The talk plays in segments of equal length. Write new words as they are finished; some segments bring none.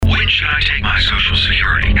should I take my Social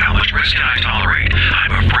Security? How much risk can I tolerate?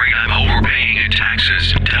 I'm afraid I'm overpaying in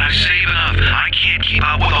taxes. Did I save enough? I can't keep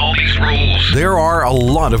up with all these rules. There are a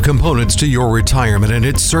lot of components to your retirement, and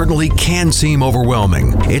it certainly can seem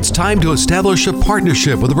overwhelming. It's time to establish a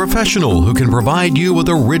partnership with a professional who can provide you with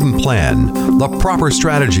a written plan, the proper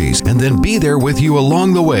strategies, and then be there with you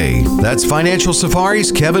along the way. That's Financial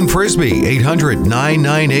Safari's Kevin Frisby,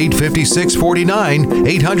 800-998-5649,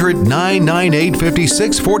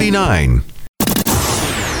 800-998-5649.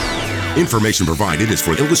 Information provided is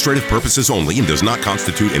for illustrative purposes only and does not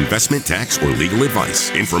constitute investment, tax, or legal advice.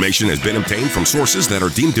 Information has been obtained from sources that are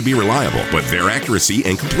deemed to be reliable, but their accuracy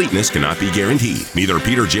and completeness cannot be guaranteed. Neither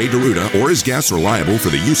Peter J. Deruta or his guests are liable for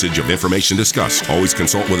the usage of information discussed. Always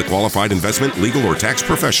consult with a qualified investment, legal, or tax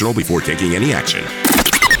professional before taking any action.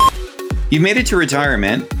 You've made it to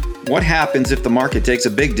retirement. What happens if the market takes a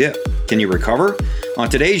big dip? Can you recover? On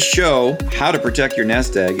today's show, how to protect your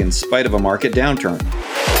nest egg in spite of a market downturn.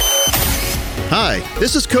 Hi,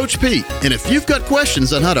 this is Coach Pete, and if you've got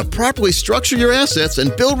questions on how to properly structure your assets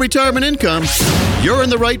and build retirement income, you're in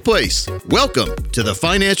the right place. Welcome to the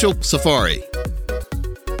Financial Safari.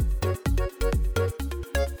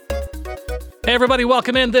 Hey everybody,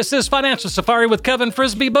 welcome in. This is Financial Safari with Kevin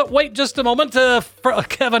Frisby, but wait just a moment.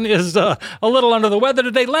 Kevin is a little under the weather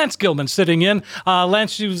today. Lance Gilman sitting in.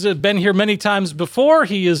 Lance, you've been here many times before.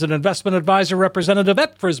 He is an investment advisor representative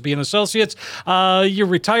at Frisby & Associates. You're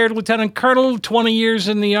retired Lieutenant Colonel, 20 years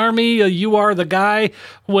in the Army. You are the guy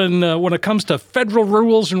when it comes to federal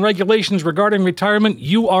rules and regulations regarding retirement.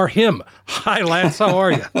 You are him. Hi, Lance. How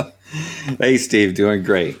are you? Hey, Steve. Doing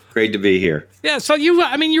great. Great to be here. Yeah, so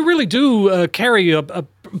you really do carry a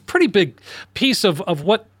pretty big piece of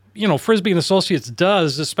what, Frisby & Associates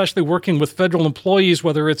does, especially working with federal employees,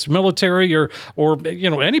 whether it's military or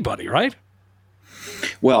anybody, right?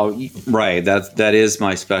 Well, right. That is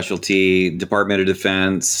my specialty. Department of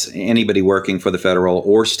Defense, anybody working for the federal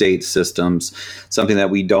or state systems. Something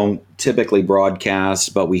that we don't typically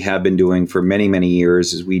broadcast, but we have been doing for many, many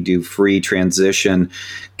years is we do free transition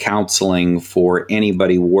counseling for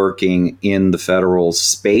anybody working in the federal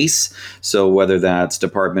space. So whether that's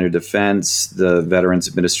Department of Defense, the Veterans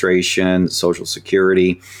Administration, Social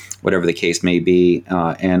Security, whatever the case may be,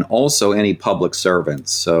 and also any public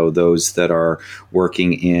servants. So those that are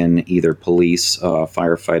working in either police,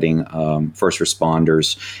 firefighting, first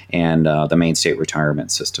responders, and the Maine State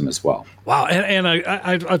Retirement System as well. Wow. And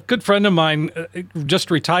a good friend of mine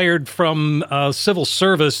just retired from civil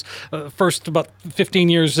service, first about 15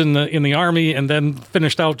 years in the Army, and then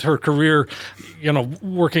finished out her career,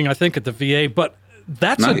 working, I think, at the VA. But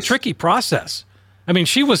that's Nice. a tricky process. I mean,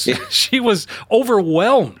 she was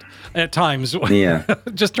overwhelmed at times,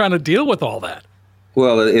 just trying to deal with all that.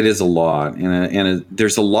 Well, it is a lot, and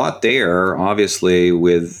there's a lot there, obviously,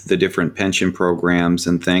 with the different pension programs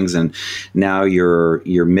and things. And now you're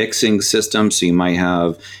mixing systems, so you might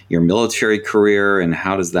have your military career, and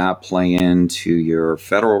how does that play into your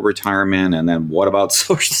federal retirement? And then what about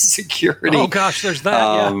Social Security? Oh gosh, there's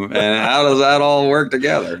that. And how does that all work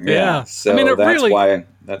together? Yeah. So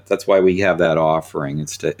that's why we have that offering.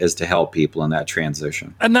 Is to help people in that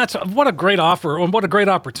transition. And that's what a great offer and what a great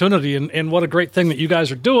opportunity and what a great thing that you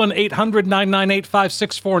guys are doing.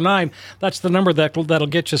 800-998-5649. That's the number that'll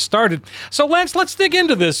get you started. So Lance, let's dig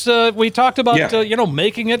into this. We talked about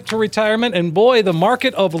making it to retirement, and boy, the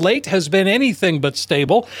market of late has been anything but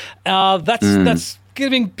stable. That's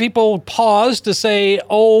giving people pause to say,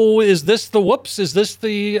 oh, is this the whoops? Is this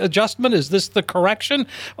the adjustment? Is this the correction?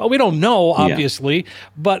 Well, we don't know, obviously,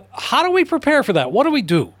 but how do we prepare for that? What do we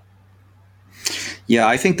do? Yeah,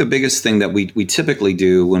 I think the biggest thing that we typically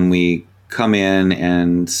do when we come in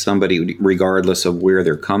and somebody, regardless of where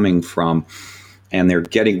they're coming from, and they're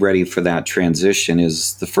getting ready for that transition,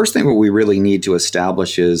 is the first thing what we really need to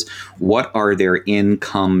establish is what are their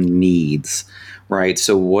income needs, right?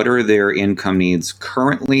 So what are their income needs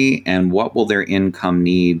currently, and what will their income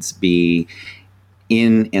needs be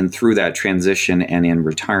in and through that transition and in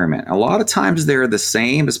retirement? A lot of times they're the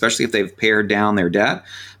same, especially if they've pared down their debt,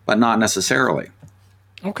 but not necessarily.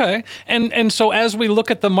 Okay. And so as we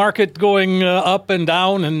look at the market going up and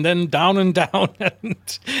down and then down and down,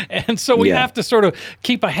 and so we have to sort of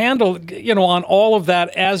keep a handle, on all of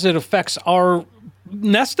that as it affects our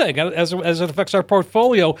nest egg, as it affects our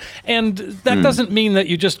portfolio. And that doesn't mean that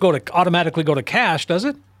you just automatically go to cash, does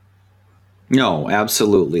it? No,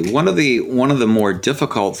 absolutely. One of the more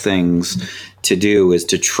difficult things to do is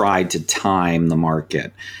to try to time the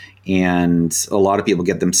market. And a lot of people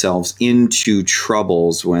get themselves into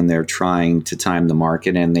troubles when they're trying to time the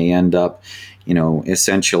market, and they end up,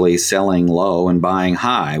 essentially selling low and buying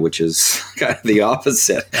high, which is kind of the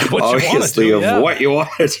opposite, obviously, of what you want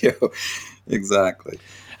to do. Exactly.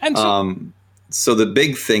 And so the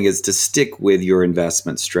big thing is to stick with your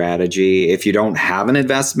investment strategy. If you don't have an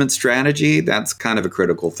investment strategy, that's kind of a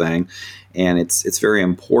critical thing. And it's very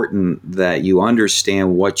important that you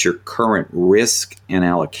understand what your current risk and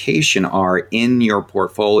allocation are in your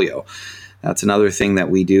portfolio. That's another thing that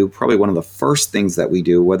we do. Probably one of the first things that we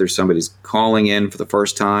do, whether somebody's calling in for the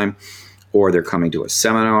first time or they're coming to a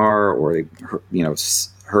seminar or they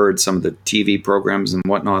heard some of the TV programs and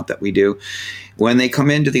whatnot that we do. When they come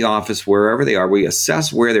into the office, wherever they are, we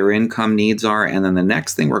assess where their income needs are. And then the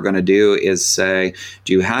next thing we're going to do is say,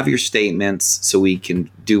 do you have your statements so we can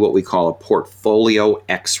do what we call a portfolio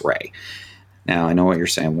x-ray? Now, I know what you're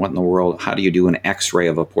saying. What in the world? How do you do an x-ray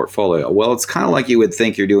of a portfolio? Well, it's kind of like you would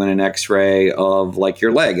think you're doing an x-ray of like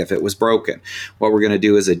your leg if it was broken. What we're going to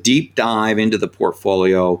do is a deep dive into the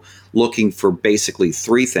portfolio, looking for basically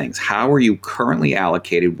three things. How are you currently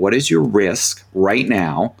allocated? What is your risk right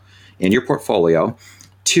now in your portfolio?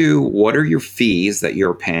 2, what are your fees that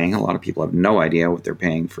you're paying? A lot of people have no idea what they're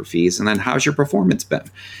paying for fees. And then how's your performance been?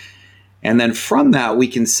 And then from that, we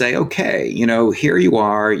can say, okay, here you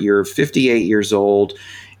are, you're 58 years old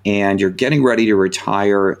and you're getting ready to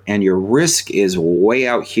retire and your risk is way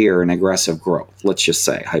out here in aggressive growth, let's just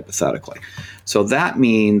say, hypothetically. So that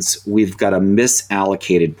means we've got a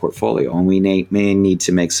misallocated portfolio and we may need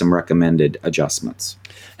to make some recommended adjustments.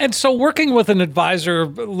 And so working with an advisor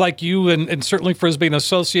like you and certainly Frisbie and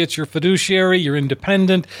Associates, you're fiduciary, you're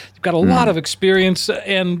independent, you've got a lot of experience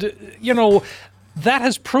and, that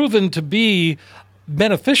has proven to be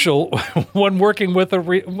beneficial when working with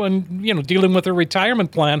dealing with a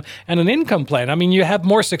retirement plan and an income plan. I mean, you have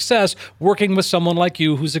more success working with someone like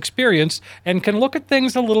you who's experienced and can look at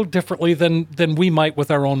things a little differently than we might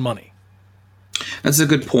with our own money. That's a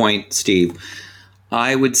good point, Steve.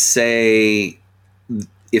 I would say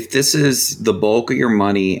if this is the bulk of your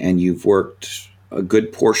money and you've worked a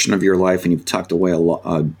good portion of your life and you've tucked away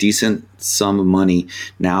a decent sum of money,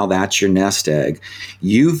 now that's your nest egg.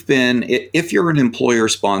 You've been, if you're an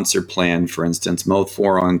employer-sponsored plan, for instance, most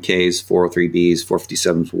 401ks, 403bs,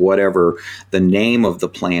 457s, whatever the name of the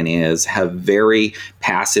plan is, have very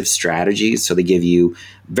passive strategies. So they give you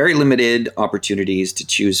very limited opportunities to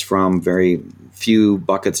choose from, very few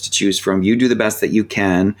buckets to choose from. You do the best that you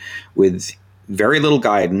can with very little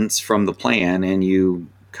guidance from the plan, and you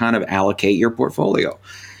kind of allocate your portfolio.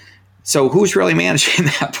 So who's really managing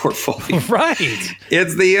that portfolio? Right.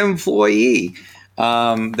 It's the employee.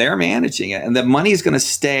 They're managing it. And the money is going to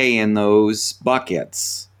stay in those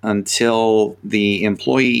buckets until the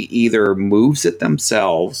employee either moves it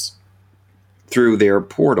themselves through their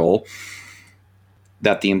portal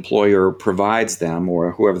that the employer provides them,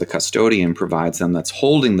 or whoever the custodian provides them that's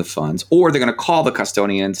holding the funds, or they're going to call the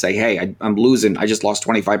custodian and say, hey, I'm losing, I just lost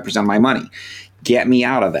 25% of my money. Get me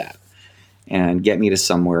out of that and get me to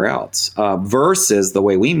somewhere else. Versus the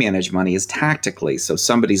way we manage money is tactically. So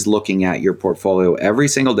somebody's looking at your portfolio every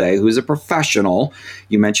single day who's a professional.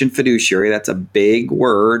 You mentioned fiduciary. That's a big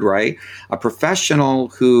word, right? A professional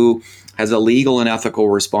who has a legal and ethical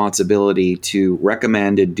responsibility to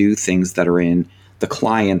recommend and do things that are in the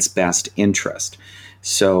client's best interest.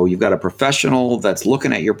 So you've got a professional that's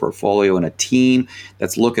looking at your portfolio and a team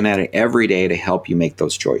that's looking at it every day to help you make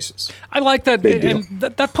those choices. I like that. And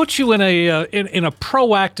that puts you in a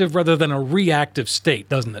proactive rather than a reactive state,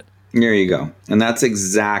 doesn't it? There you go. And that's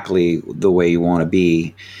exactly the way you want to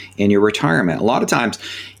be in your retirement. A lot of times,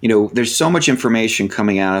 there's so much information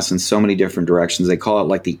coming at us in so many different directions. They call it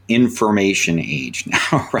like the information age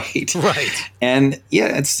now, right? Right. And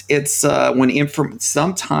yeah, it's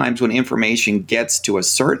sometimes when information gets to a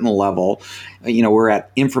certain level, we're at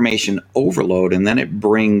information overload, and then it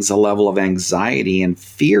brings a level of anxiety and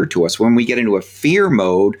fear to us. When we get into a fear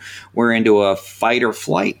mode, we're into a fight or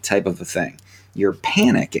flight type of a thing. You're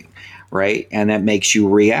panicking, right? And that makes you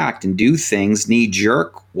react and do things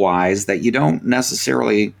knee-jerk wise that you don't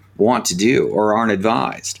necessarily want to do or aren't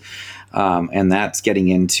advised. And that's getting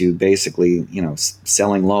into basically,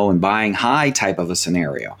 selling low and buying high type of a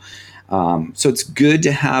scenario. So it's good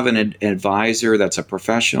to have an advisor that's a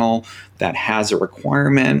professional that has a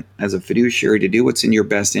requirement as a fiduciary to do what's in your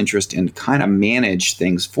best interest and kind of manage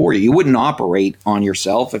things for you. You wouldn't operate on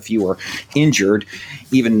yourself if you were injured.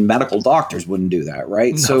 Even medical doctors wouldn't do that,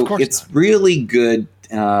 right? No, so it's really good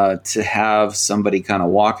to have somebody kind of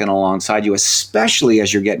walking alongside you, especially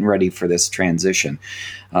as you're getting ready for this transition.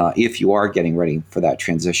 if you are getting ready for that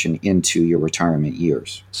transition into your retirement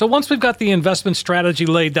years. So once we've got the investment strategy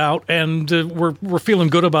laid out and we're feeling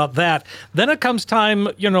good about that, then it comes time,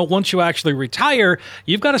 once you actually retire,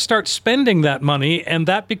 you've got to start spending that money, and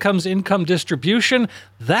that becomes income distribution.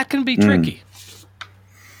 That can be tricky.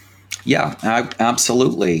 Yeah,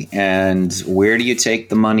 absolutely. And where do you take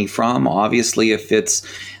the money from? Obviously,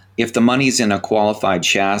 if the money's in a qualified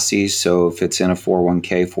chassis, so if it's in a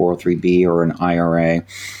 401k, 403b, or an IRA,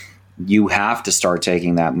 you have to start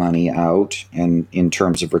taking that money out and in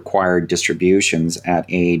terms of required distributions at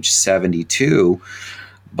age 72.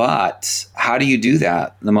 But how do you do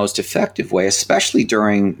that the most effective way, especially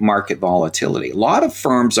during market volatility? A lot of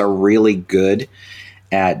firms are really good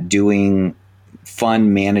at doing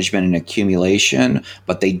fund management and accumulation,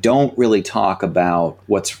 but they don't really talk about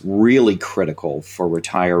what's really critical for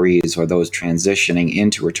retirees or those transitioning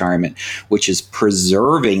into retirement, which is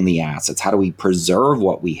preserving the assets. How do we preserve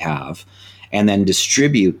what we have and then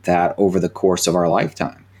distribute that over the course of our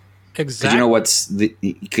lifetime? Exactly.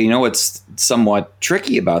 You know what's somewhat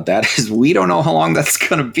tricky about that is we don't know how long that's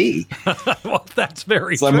going to be. Well, that's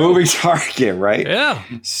very true. It's a moving target, right? Yeah.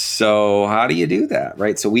 So how do you do that,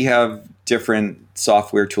 right? So we have different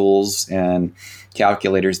software tools and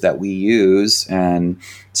calculators that we use, and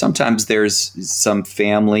sometimes there's some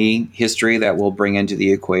family history that we'll bring into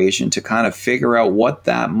the equation to kind of figure out what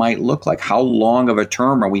that might look like. How long of a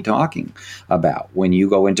term are we talking about when you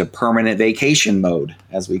go into permanent vacation mode,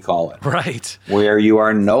 as we call it? Right. Where you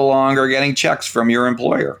are no longer getting checks from your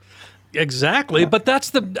employer. Exactly. But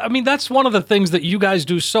that's one of the things that you guys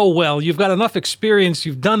do so well. You've got enough experience.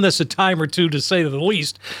 You've done this a time or two, to say the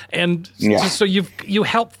least. And so you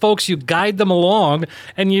help folks, you guide them along,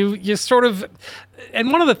 and you sort of,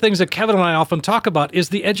 and one of the things that Kevin and I often talk about is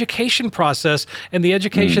the education process and the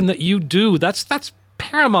education that you do. That's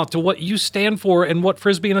paramount to what you stand for and what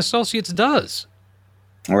Frisbie and Associates does.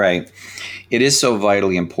 Right. It is so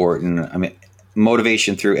vitally important. I mean,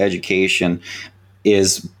 motivation through education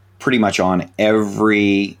is pretty much on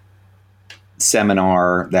every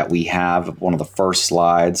seminar that we have, one of the first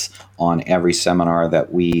slides on every seminar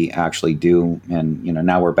that we actually do. And,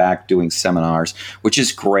 now we're back doing seminars, which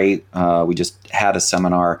is great. We just had a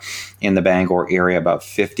seminar in the Bangor area, about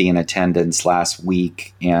 50 in attendance last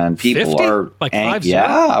week. And people 50? are, like 50?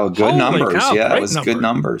 Yeah, good Holy numbers. Cow, yeah, it was number. good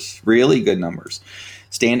numbers, really good numbers.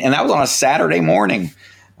 And that was on a Saturday morning.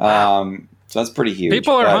 Wow. So that's pretty huge.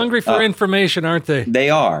 People are hungry for information, aren't they? They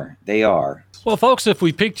are. Well, folks, if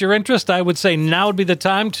we piqued your interest, I would say now would be the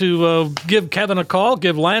time to give Kevin a call,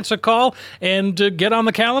 give Lance a call, and get on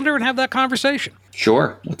the calendar and have that conversation.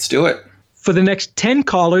 Sure. Let's do it. For the next 10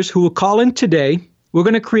 callers who will call in today, we're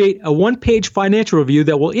going to create a one-page financial review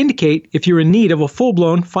that will indicate if you're in need of a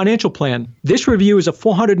full-blown financial plan. This review is a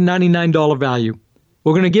 $499 value.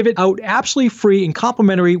 We're going to give it out absolutely free and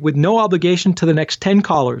complimentary with no obligation to the next 10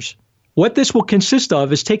 callers. What this will consist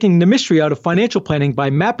of is taking the mystery out of financial planning by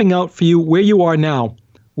mapping out for you where you are now.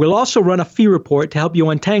 We'll also run a fee report to help you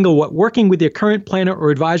untangle what working with your current planner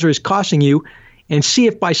or advisor is costing you and see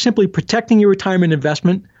if by simply protecting your retirement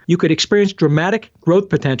investment, you could experience dramatic growth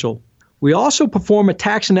potential. We also perform a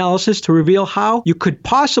tax analysis to reveal how you could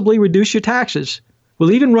possibly reduce your taxes.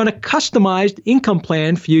 We'll even run a customized income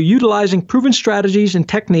plan for you utilizing proven strategies and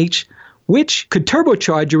techniques which could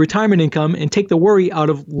turbocharge your retirement income and take the worry out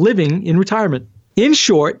of living in retirement. In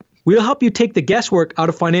short, we'll help you take the guesswork out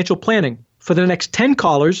of financial planning. For the next 10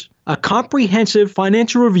 callers, a comprehensive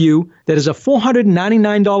financial review that is a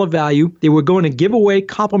 $499 value that we're going to give away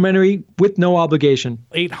complimentary with no obligation.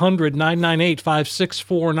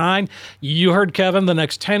 800-998-5649. You heard Kevin. The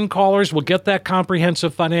next 10 callers will get that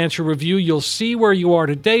comprehensive financial review. You'll see where you are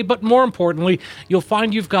today, but more importantly, you'll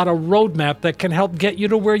find you've got a roadmap that can help get you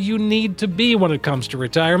to where you need to be when it comes to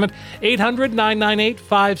retirement.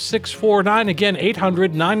 800-998-5649. Again,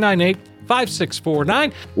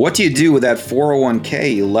 800-998-5649. What do you do with that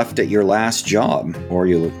 401k you left at your last job or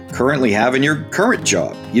you currently have in your current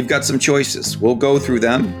job? You've got some choices. We'll go through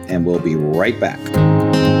them and we'll be right back.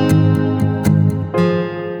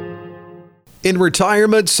 In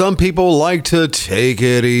retirement, some people like to take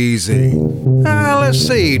it easy. Let's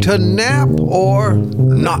see, to nap or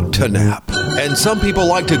not to nap. And some people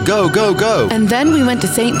like to go, go, go. And then we went to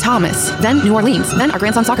St. Thomas, then New Orleans, then our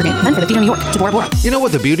grandson's soccer game, then for the Theater New York to Bora Bora. You know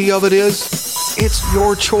what the beauty of it is? It's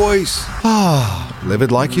your choice. Live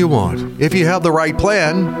it like you want. If you have the right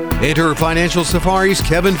plan, enter Financial Safari's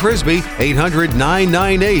Kevin Frisbie,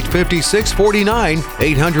 800-998-5649,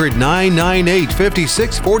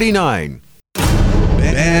 800-998-5649.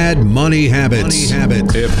 Bad money habits.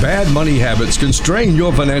 If bad money habits constrain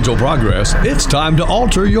your financial progress, it's time to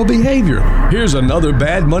alter your behavior. Here's another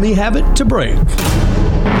bad money habit to break.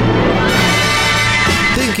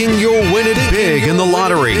 Thinking you'll win it big in the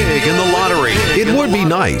lottery. It would be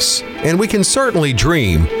nice, and we can certainly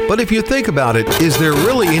dream, but if you think about it, is there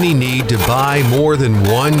really any need to buy more than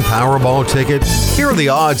one Powerball ticket? Here are the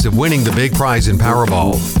odds of winning the big prize in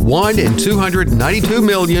Powerball. 1 in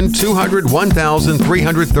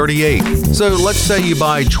 292,201,338. So let's say you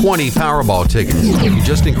buy 20 Powerball tickets. You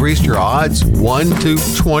just increased your odds 1 to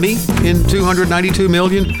 20 in 292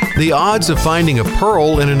 million. The odds of finding a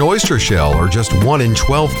pearl in an oyster shell are just 1 in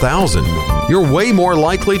 12,000. You're way more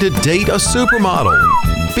likely to date a supermodel,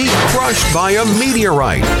 be crushed by a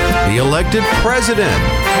meteorite, be elected president,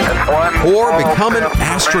 or become an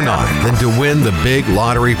astronaut than to win the big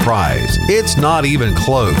lottery prize. It's not even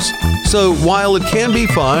close. So while it can be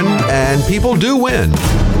fun and people do win,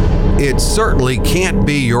 it certainly can't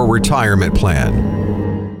be your retirement plan.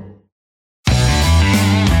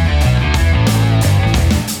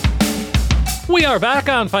 We are back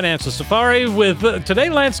on Financial Safari with today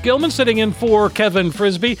Lance Gilman sitting in for Kevin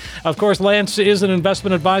Frisby. Of course, Lance is an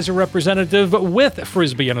investment advisor representative with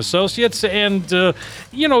Frisby and Associates, and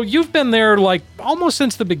you've been there like almost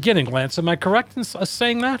since the beginning, Lance. Am I correct in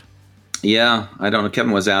saying that? Yeah, I don't know.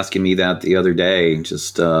 Kevin was asking me that the other day.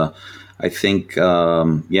 Just I think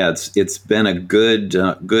it's been a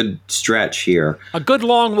good stretch here. A good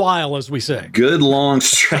long while, as we say. Good long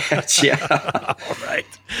stretch, yeah. All right.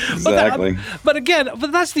 Exactly. But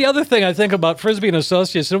that's the other thing I think about Frisby and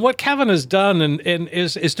Associates, and what Kevin has done and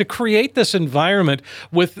is to create this environment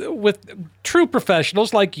with true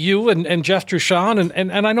professionals like you and Jeff Truchon,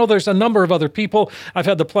 and I know there's a number of other people. I've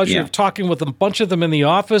had the pleasure of talking with a bunch of them in the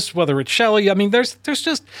office, whether it's Shelley. I mean, there's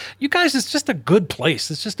just, you guys, it's just a good place.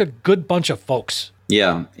 It's just a good bunch of folks.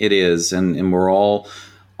 Yeah, it is. And we're all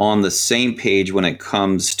on the same page when it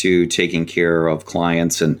comes to taking care of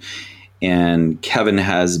clients, and Kevin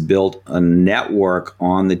has built a network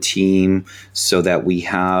on the team so that we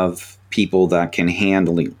have people that can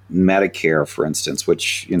handle Medicare, for instance,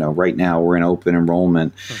 which, right now we're in open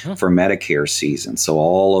enrollment for Medicare season. So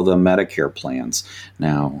all of the Medicare plans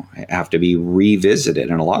now have to be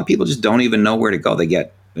revisited. And a lot of people just don't even know where to go.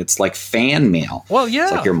 It's like fan mail. Well, yeah.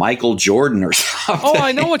 It's like you're Michael Jordan or something. Oh,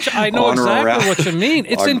 I know exactly what you mean.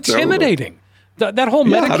 It's intimidating. That whole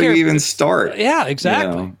Medicare. How do you even start? Yeah,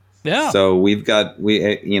 exactly. Yeah. So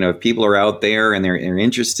if people are out there and they're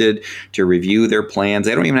interested to review their plans,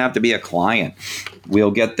 they don't even have to be a client.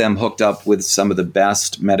 We'll get them hooked up with some of the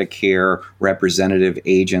best Medicare representative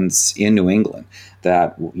agents in New England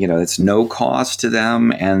that, it's no cost to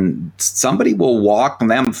them, and somebody will walk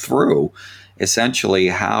them through essentially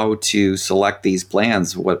how to select these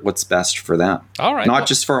plans, what's best for them. All right. Not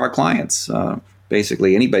just for our clients.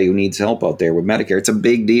 Basically, anybody who needs help out there with Medicare, it's a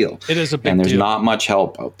big deal. It is a big deal. And there's not much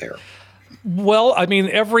help out there. Well, I mean,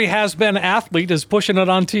 every has-been athlete is pushing it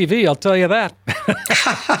on TV, I'll tell you that.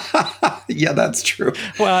 Yeah, that's true.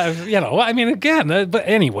 Well, again, but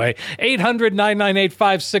anyway,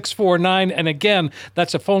 800-998-5649. And again,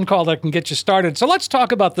 that's a phone call that can get you started. So let's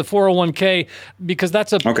talk about the 401k, because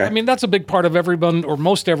that's a big part of everyone or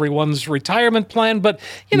most everyone's retirement plan. But,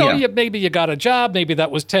 maybe you got a job. Maybe that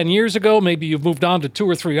was 10 years ago. Maybe you've moved on to 2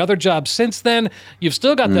 or 3 other jobs since then. You've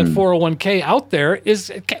still got that 401k out there.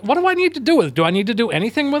 What do I need to do with it? Do I need to do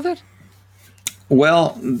anything with it?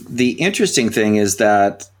 Well, the interesting thing is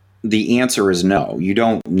that the answer is no. You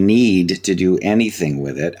don't need to do anything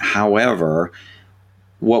with it. However,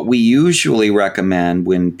 what we usually recommend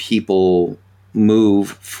when people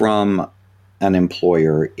move from an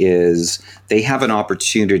employer is they have an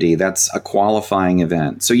opportunity. That's a qualifying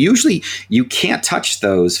event. So usually you can't touch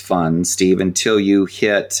those funds, Steve, until you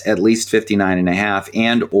hit at least 59 and a half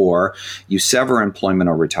and or you sever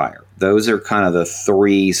employment or retire. Those are kind of the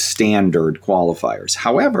 3 standard qualifiers.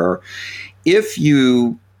 However, if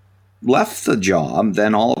you left the job,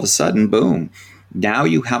 then all of a sudden, boom, now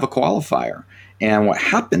you have a qualifier. And what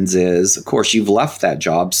happens is, of course, you've left that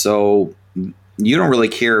job, so you don't really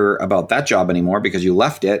care about that job anymore because you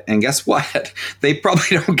left it. And guess what? They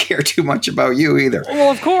probably don't care too much about you either.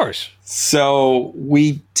 Well, of course. So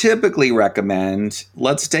we typically recommend,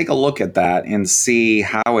 let's take a look at that and see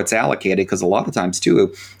how it's allocated. Because a lot of times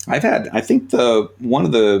too, I think one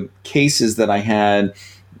of the cases that I had,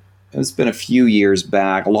 it's been a few years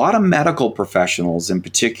back, a lot of medical professionals in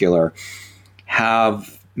particular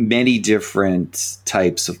have many different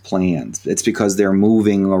types of plans. It's because they're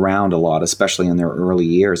moving around a lot, especially in their early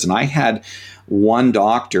years. And I had one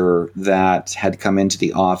doctor that had come into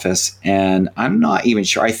the office, and I'm not even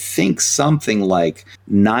sure, I think something like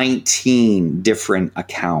 19 different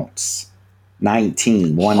accounts.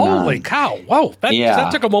 19. Holy cow. Whoa.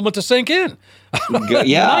 That took a moment to sink in.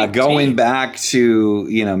 Going back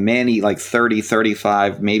to, many, like 30,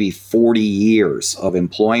 35, maybe 40 years of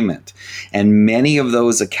employment. And many of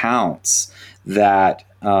those accounts that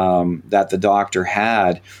the doctor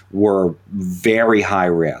had were very high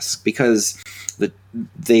risk because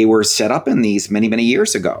they were set up in these many, many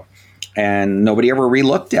years ago, and nobody ever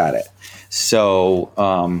relooked at it.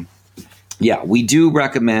 So, we do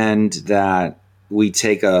recommend that we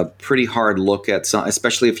take a pretty hard look at some,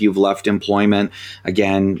 especially if you've left employment.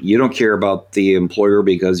 Again, you don't care about the employer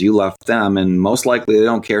because you left them, and most likely they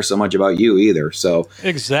don't care so much about you either. So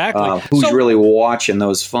exactly, who's really watching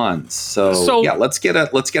those funds? So let's get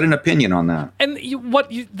an opinion on that. And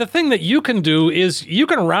the thing that you can do is you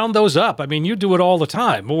can round those up. I mean, you do it all the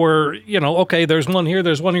time. Or okay, there's one here,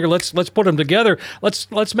 Let's put them together.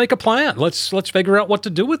 Let's make a plan. Let's figure out what to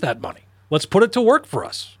do with that money. Let's put it to work for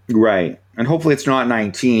us. Right. And hopefully it's not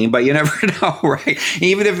 19, but you never know, right?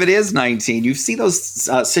 Even if it is 19, you see those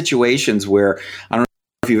situations where, I don't know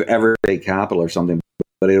if you've ever paid capital or something,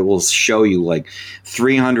 but it will show you like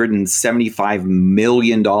 $375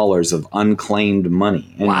 million of unclaimed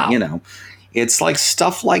money. And, wow. It's like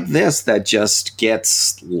stuff like this that just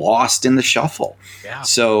gets lost in the shuffle. Yeah.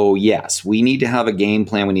 So, yes, we need to have a game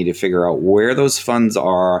plan. We need to figure out where those funds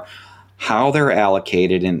are, how they're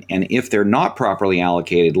allocated, and if they're not properly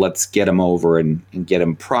allocated, let's get them over and get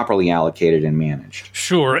them properly allocated and managed.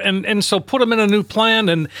 Sure, and so put them in a new plan,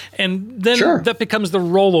 and then that becomes the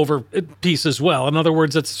rollover piece as well. In other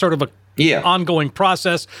words, it's sort of a ongoing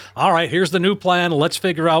process. All right, here's the new plan. Let's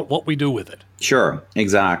figure out what we do with it. Sure,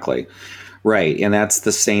 exactly. Right, and that's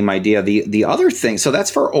the same idea. The other thing, so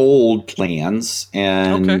that's for old plans,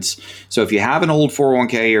 and so if you have an old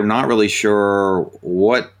 401k, you're not really sure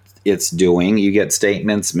what it's doing. You get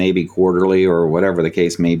statements maybe quarterly or whatever the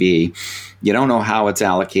case may be. You don't know how it's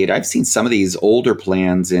allocated. I've seen some of these older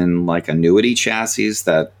plans in like annuity chassis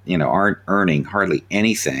that, aren't earning hardly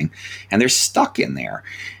anything, and they're stuck in there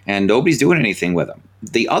and nobody's doing anything with them.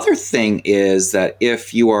 The other thing is that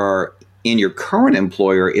if you are in your current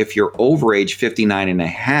employer, if you're over age 59 and a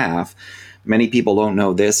half, many people don't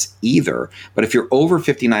know this either, but if you're over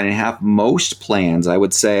 59 and a half, most plans, I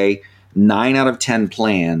would say 9 out of 10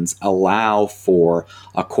 plans allow for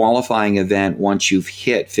a qualifying event once you've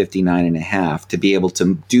hit 59 and a half to be able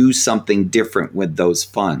to do something different with those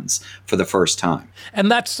funds for the first time.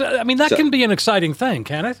 And that's, that can be an exciting thing,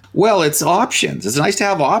 can it? Well, it's options. It's nice to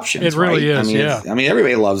have options. It really is,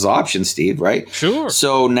 everybody loves options, Steve, right? Sure.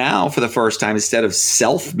 So now for the first time, instead of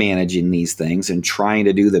self-managing these things and trying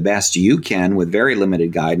to do the best you can with very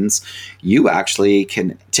limited guidance, you actually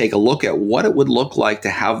can take a look at what it would look like to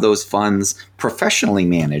have those funds professionally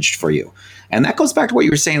managed for you. And that goes back to what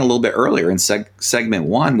you were saying a little bit earlier in segment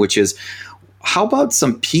 1, which is, how about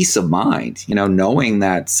some peace of mind, knowing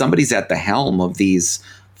that somebody's at the helm of these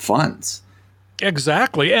funds?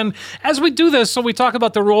 Exactly. And as we do this, so we talk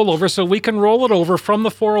about the rollover, so we can roll it over from the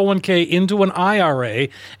 401k into an IRA,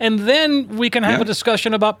 and then we can have a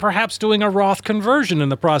discussion about perhaps doing a Roth conversion in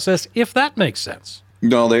the process, if that makes sense.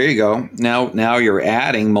 No, there you go. Now you're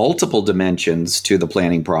adding multiple dimensions to the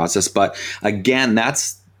planning process. But again,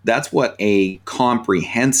 that's what a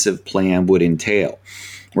comprehensive plan would entail.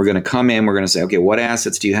 We're going to come in, we're going to say, okay, what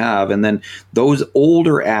assets do you have? And then those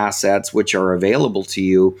older assets which are available to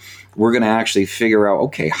you, we're going to actually figure out,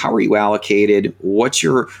 okay, how are you allocated? What's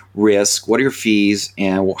your risk? What are your fees?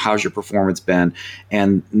 And how's your performance been?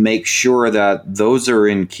 And make sure that those are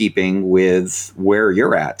in keeping with where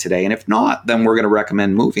you're at today. And if not, then we're going to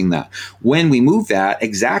recommend moving that. When we move that,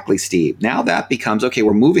 exactly, Steve, now that becomes, okay,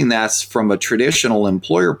 we're moving that from a traditional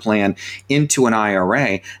employer plan into an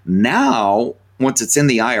IRA. Now, once it's in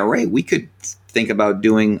the IRA, we could think about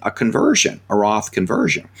doing a conversion, a Roth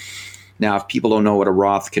conversion. Now, if people don't know what a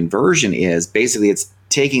Roth conversion is, basically it's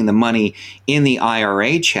taking the money in the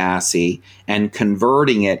IRA chassis and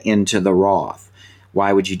converting it into the Roth.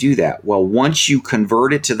 Why would you do that? Well, once you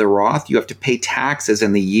convert it to the Roth, you have to pay taxes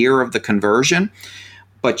in the year of the conversion,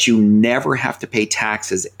 but you never have to pay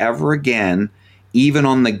taxes ever again, even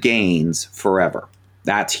on the gains forever.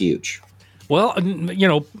 That's huge. Well,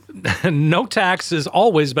 no tax is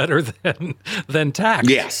always better than tax.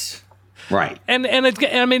 Yes. Right. And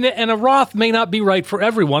a Roth may not be right for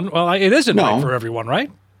everyone. Well, it isn't right for everyone,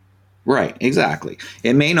 right? Right, exactly.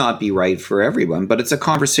 It may not be right for everyone, but it's a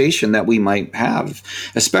conversation that we might have,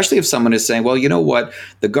 especially if someone is saying, well, you know what,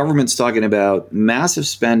 the government's talking about massive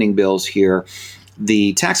spending bills here.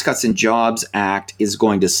 The Tax Cuts and Jobs Act is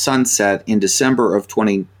going to sunset in December of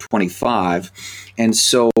 2025. And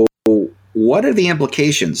so what are the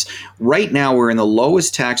implications? Right now, we're in the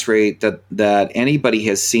lowest tax rate that anybody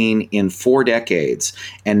has seen in 4 decades.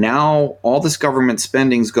 And now all this government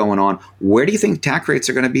spending's going on. Where do you think tax rates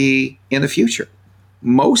are going to be in the future?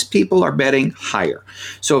 Most people are betting higher.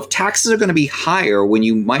 So if taxes are going to be higher when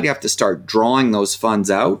you might have to start drawing those funds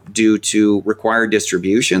out due to required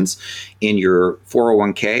distributions in your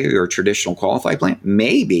 401k or your traditional qualified plan,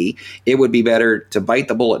 maybe it would be better to bite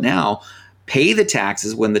the bullet now, pay the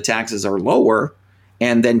taxes when the taxes are lower,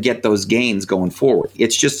 and then get those gains going forward.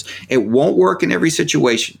 It's just, it won't work in every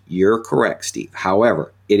situation. You're correct, Steve.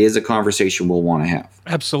 However, it is a conversation we'll want to have.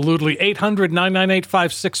 Absolutely.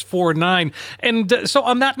 800-998-5649. And so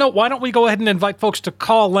on that note, why don't we go ahead and invite folks to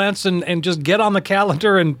call Lance and just get on the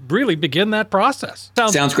calendar and really begin that process?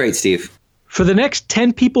 Sounds great, Steve. For the next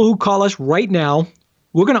 10 people who call us right now,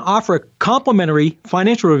 we're going to offer a complimentary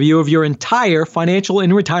financial review of your entire financial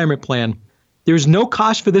and retirement plan. There's no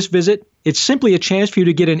cost for this visit. It's simply a chance for you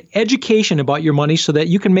to get an education about your money so that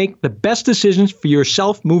you can make the best decisions for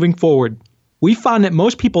yourself moving forward. We found that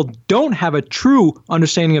most people don't have a true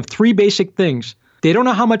understanding of 3 basic things. They don't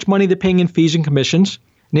know how much money they're paying in fees and commissions,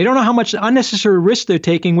 and they don't know how much unnecessary risk they're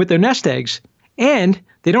taking with their nest eggs, and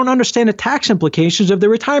they don't understand the tax implications of their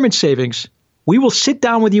retirement savings. We will sit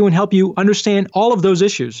down with you and help you understand all of those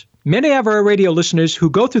issues. Many of our radio listeners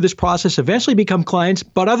who go through this process eventually become clients,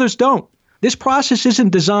 but others don't. This process isn't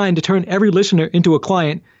designed to turn every listener into a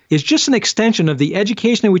client. It's just an extension of the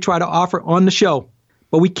education that we try to offer on the show.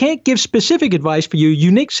 But we can't give specific advice for your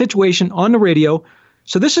unique situation on the radio,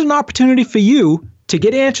 so this is an opportunity for you to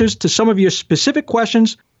get answers to some of your specific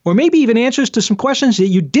questions, or maybe even answers to some questions that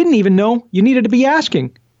you didn't even know you needed to be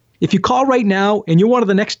asking. If you call right now and you're one of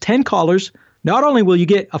the next 10 callers, not only will you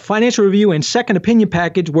get a financial review and second opinion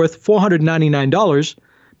package worth $499,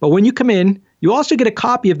 but when you come in, you also get a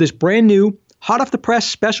copy of this brand new, hot off the press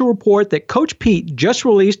special report that Coach Pete just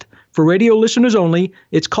released for radio listeners only.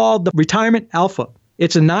 It's called the Retirement Alpha.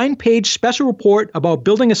 It's a 9-page special report about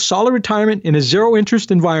building a solid retirement in a zero-interest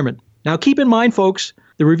environment. Now keep in mind, folks,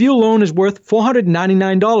 the review alone is worth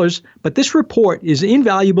 $499, but this report is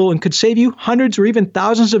invaluable and could save you hundreds or even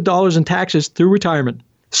thousands of dollars in taxes through retirement.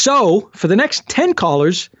 So, for the next 10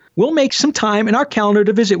 callers, we'll make some time in our calendar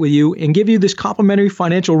to visit with you and give you this complimentary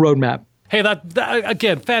financial roadmap. Hey, that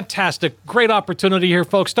again, fantastic. Great opportunity here,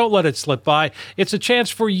 folks. Don't let it slip by. It's a chance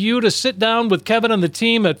for you to sit down with Kevin and the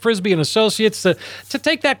team at Frisby & Associates to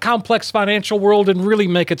take that complex financial world and really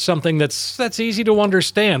make it something that's easy to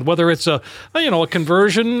understand, whether it's a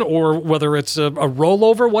conversion or whether it's a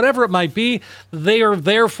rollover, whatever it might be. They are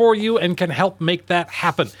there for you and can help make that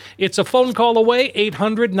happen. It's a phone call away,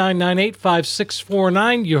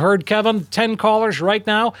 800-998-5649. You heard Kevin, 10 callers right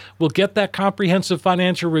now will get that comprehensive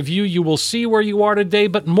financial review. You will see where you are today,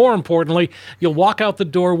 but more importantly, you'll walk out the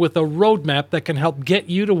door with a roadmap that can help get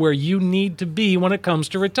you to where you need to be when it comes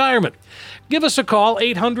to retirement. Give us a call,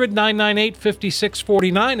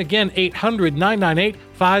 800-998-5649. Again,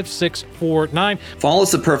 800-998-5649. Fall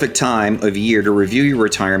is the perfect time of year to review your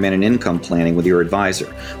retirement and income planning with your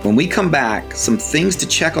advisor. When we come back, some things to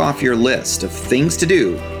check off your list of things to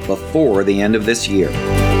do before the end of this year.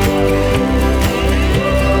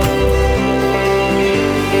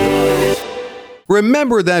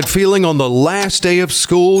 Remember that feeling on the last day of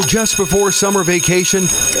school just before summer vacation?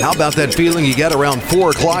 How about that feeling you get around 4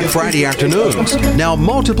 o'clock Friday afternoons? Now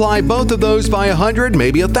multiply both of those by 100,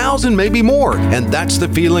 maybe 1,000, maybe more. And that's the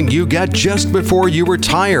feeling you get just before you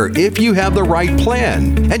retire if you have the right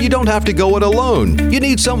plan. And you don't have to go it alone. You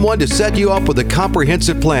need someone to set you up with a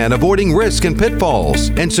comprehensive plan avoiding risk and pitfalls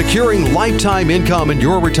and securing lifetime income in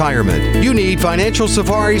your retirement. You need Financial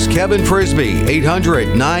Safari's Kevin Frisby,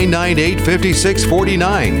 800-998-5649.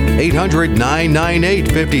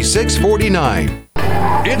 800-998-5649.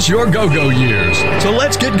 It's your go-go years, so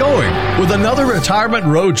let's get going with another retirement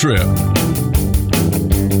road trip.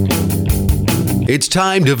 It's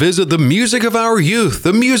time to visit the music of our youth,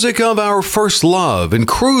 the music of our first love and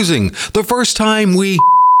cruising, the first time we...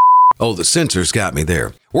 Oh, the censors got me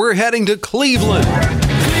there. We're heading to Cleveland.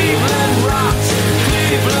 Cleveland rocks.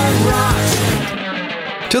 Cleveland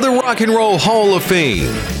rocks. to the Rock and Roll Hall of Fame.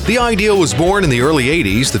 The idea was born in the early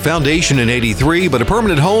 80s, the foundation in 83, but a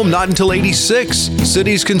permanent home not until 86.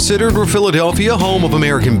 Cities considered were Philadelphia, home of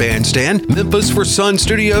American Bandstand, Memphis for Sun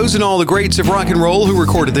Studios and all the greats of rock and roll who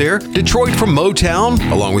recorded there, Detroit from Motown,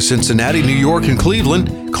 along with Cincinnati, New York, and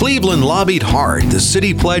Cleveland. Cleveland lobbied hard. The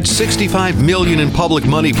city pledged $65 million in public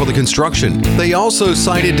money for the construction. They also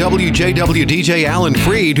cited WJW DJ Alan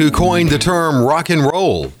Freed, who coined the term rock and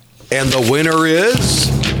roll. And the winner is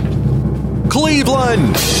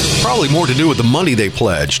Cleveland. Probably more to do with the money they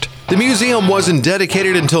pledged. The museum wasn't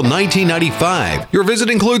dedicated until 1995. Your visit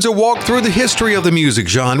includes a walk through the history of the music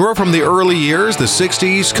genre from the early years, the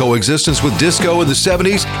 60s, coexistence with disco in the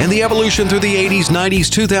 70s, and the evolution through the 80s, 90s,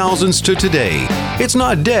 2000s to today. It's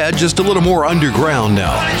not dead, just a little more underground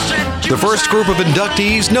now. The first group of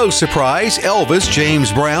inductees, no surprise, Elvis,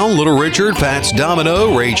 James Brown, Little Richard, Fats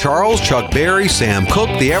Domino, Ray Charles, Chuck Berry, Sam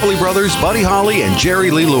Cooke, the Everly Brothers, Buddy Holly, and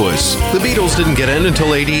Jerry Lee Lewis. The Beatles didn't get in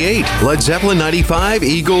until 88. Led Zeppelin 95,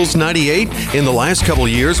 Eagles 98. In the last couple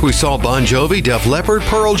of years, we saw Bon Jovi, Def Leppard,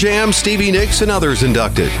 Pearl Jam, Stevie Nicks, and others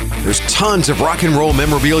inducted. There's tons of rock and roll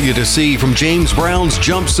memorabilia to see, from James Brown's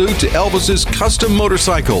jumpsuit to Elvis's custom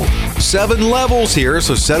motorcycle. 7 levels here,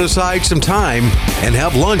 so set aside some time and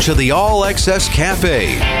have lunch at the All Access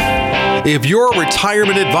Cafe. If your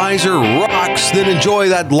retirement advisor rocks, then enjoy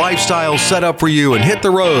that lifestyle set up for you and hit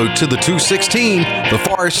the road to the 216, the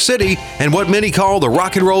Forest City, and what many call the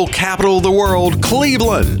rock and roll capital of the world,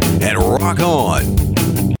 Cleveland, and rock on.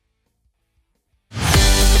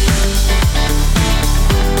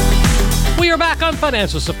 We are back on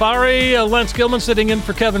Financial Safari. Lance Gilman sitting in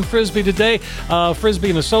for Kevin Frisby today. Frisby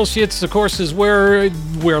and Associates, of course, is where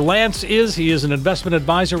Lance is. He is an investment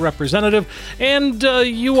advisor representative. And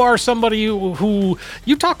you are somebody who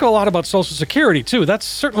you talk a lot about Social Security, too. That's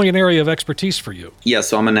certainly an area of expertise for you. Yeah,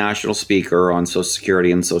 so I'm a national speaker on Social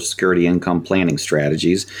Security and Social Security income planning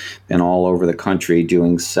strategies. Been all over the country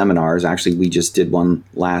doing seminars. Actually, we just did one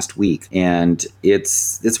last week. And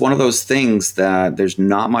it's one of those things that there's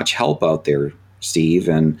not much help out there, Steve,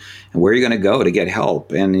 and where are you going to go to get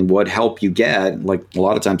help? And what help you get, like a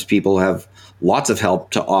lot of times people have lots of help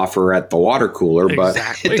to offer at the water cooler, but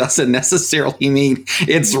it doesn't necessarily mean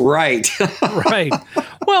it's right. Right.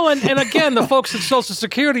 Well, and again, the folks at Social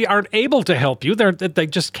Security aren't able to help you. They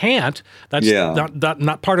just can't. That's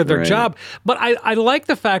not part of their job. But I like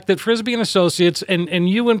the fact that Frisby and Associates and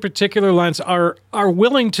you in particular, Lance, are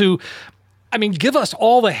willing to, give us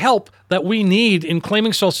all the help that we need in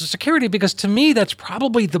claiming Social Security, because to me, that's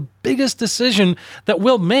probably the biggest decision that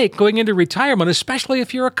we'll make going into retirement, especially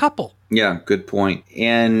if you're a couple. Yeah, good point.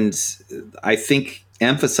 And I think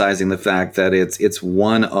emphasizing the fact that it's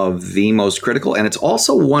one of the most critical, and it's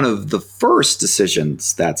also one of the first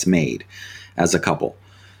decisions that's made as a couple.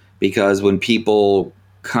 Because when people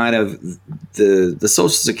kind of the Social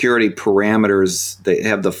Security parameters, they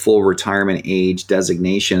have the full retirement age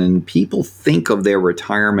designation, and people think of their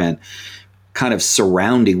retirement kind of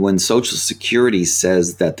surrounding when Social Security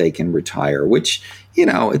says that they can retire, which,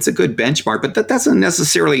 it's a good benchmark, but that doesn't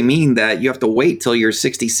necessarily mean that you have to wait till you're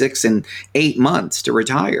 66 and 8 months to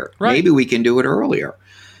retire. Right. Maybe we can do it earlier.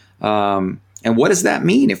 And what does that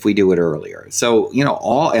mean if we do it earlier? So,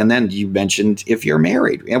 and then you mentioned if you're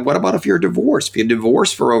married. And what about if you're divorced? If you're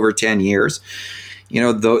divorced for over 10 years,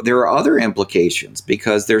 there are other implications,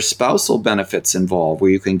 because there's spousal benefits involved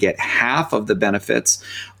where you can get half of the benefits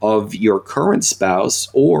of your current spouse,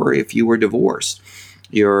 or if you were divorced,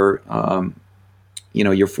 your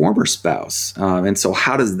former spouse. And so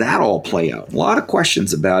how does that all play out? A lot of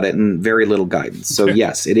questions about it and very little guidance. So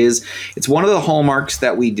yes, it's one of the hallmarks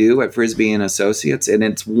that we do at Frisby and Associates, and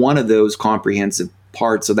it's one of those comprehensive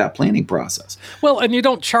parts of that planning process. Well, and you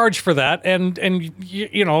don't charge for that, and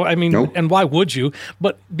nope. And why would you?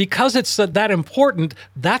 But because it's that important,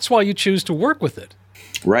 that's why you choose to work with it.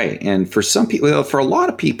 Right. And for some people, for a lot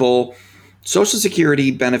of people, Social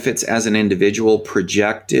Security benefits as an individual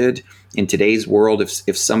projected in today's world,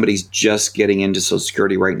 if somebody's just getting into Social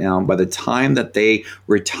Security right now, by the time that they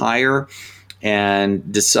retire and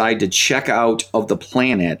decide to check out of the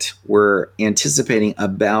planet, we're anticipating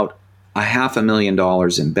about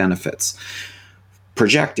 $500,000 in benefits.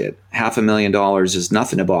 Projected $500,000 is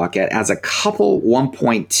nothing to balk at. As a couple,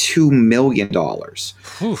 $1.2 million.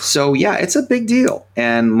 So yeah, it's a big deal.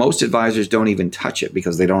 And most advisors don't even touch it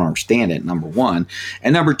because they don't understand it, number one.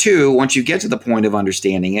 And number two, once you get to the point of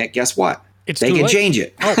understanding it, guess what? They can change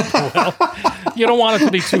it. Oh, well, you don't want it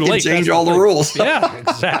to be too late. Change all the rules. Yeah,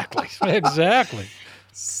 exactly.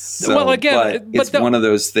 So, Well, again, but it's one of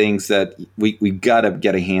those things that we got to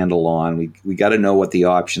get a handle on. We got to know what the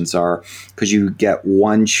options are, because you get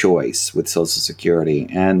one choice with Social Security,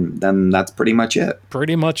 and then that's pretty much it.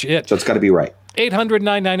 Pretty much it. So it's got to be right.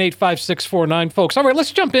 800-998-5649, folks. All right,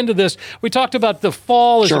 let's jump into this. We talked about the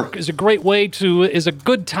fall is a great way is a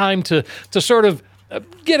good time to sort of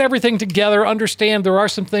get everything together, understand there are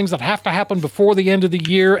some things that have to happen before the end of the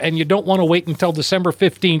year, and you don't want to wait until December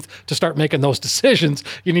 15th to start making those decisions.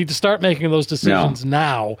 You need to start making those decisions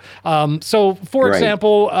now. So, for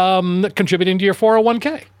example, contributing to your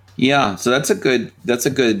 401k. Yeah, so that's a good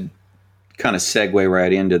kind of segue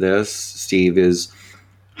right into this, Steve, is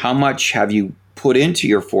how much have you put into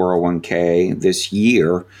your 401k this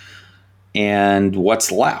year, and what's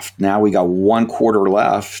left? Now we got 1 quarter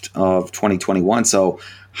left of 2021. So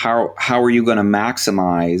how are you going to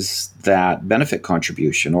maximize that benefit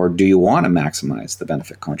contribution, or do you want to maximize the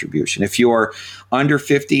benefit contribution? If you're under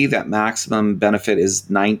 50, that maximum benefit is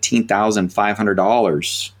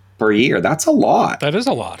 $19,500 per year. That's a lot. That is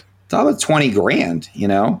a lot. It's about $20,000, you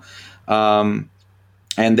know?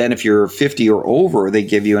 And then if you're 50 or over, they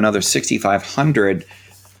give you another $6,500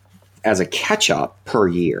 as a catch-up per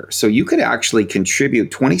year. So you could actually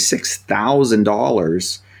contribute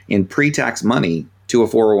 $26,000 in pre-tax money to a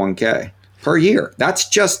 401k per year. That's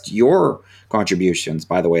just your contributions,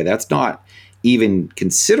 by the way. That's not even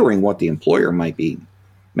considering what the employer might be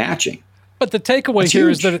matching. But the takeaway here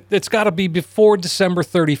is that it's got to be before December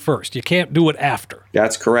 31st. You can't do it after.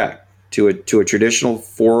 That's correct. To a traditional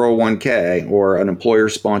 401k or an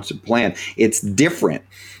employer-sponsored plan, it's different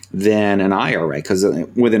than an IRA, because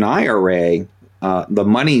with an IRA, the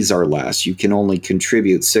monies are less. You can only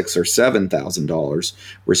contribute $6,000 or $7,000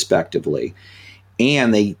 respectively,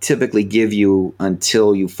 and they typically give you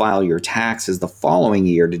until you file your taxes the following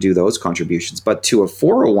year to do those contributions. But to a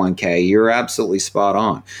 401k, you're absolutely spot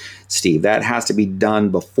on, Steve. That has to be done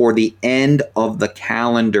before the end of the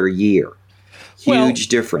calendar year. Huge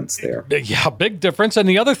difference there. Yeah, big difference. And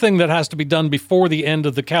the other thing that has to be done before the end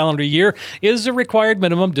of the calendar year is a required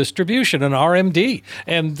minimum distribution, an RMD.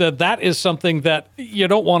 And that is something that you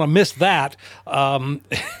don't want to miss that, because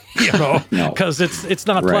it's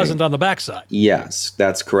not pleasant on the backside. Yes,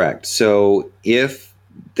 that's correct. So if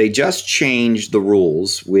they just changed the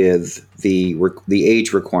rules with the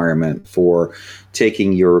age requirement for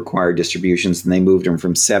taking your required distributions, and they moved them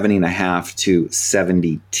from 70.5 to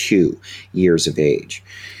 72 years of age.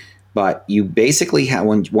 But you basically have,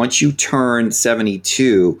 once you turn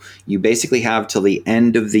 72, you basically have till the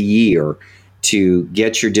end of the year to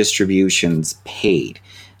get your distributions paid.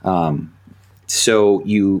 And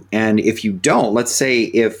if you don't, let's say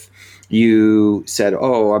if you said,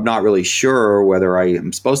 oh, I'm not really sure whether I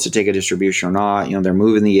am supposed to take a distribution or not, they're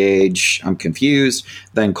moving the age, I'm confused,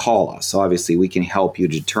 then call us. Obviously, we can help you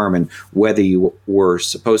determine whether you were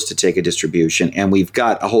supposed to take a distribution, and we've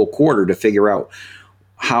got a whole quarter to figure out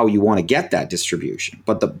how you want to get that distribution.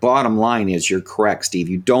 But the bottom line is, you're correct, Steve.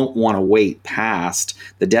 You don't want to wait past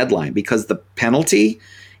the deadline, because the penalty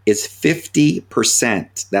is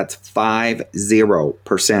 50%. That's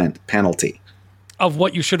 50% penalty of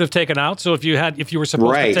what you should have taken out. So if you were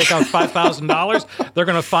supposed to take out $5,000, they're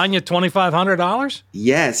going to fine you $2,500?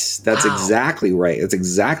 Yes, that's exactly right. That's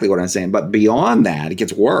exactly what I'm saying. But beyond that, it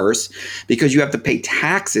gets worse, because you have to pay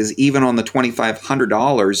taxes even on the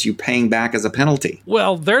 $2,500 you're paying back as a penalty.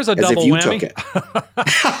 Well, there's a double whammy. Took it.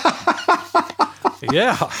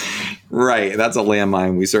 Yeah. Right. That's a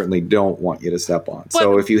landmine we certainly don't want you to step on.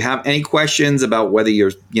 So if you have any questions about whether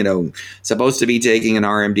you're, supposed to be taking an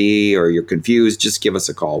RMD or you're confused, just give us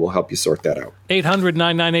a call. We'll help you sort that out.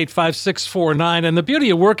 800-998-5649. And the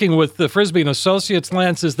beauty of working with the Frisbie & Associates,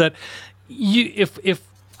 Lance, is that if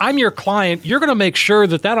I'm your client, you're going to make sure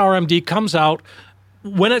that RMD comes out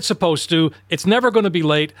when it's supposed to. It's never going to be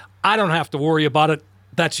late. I don't have to worry about it.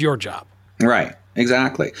 That's your job. Right.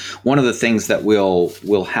 Exactly. One of the things that we'll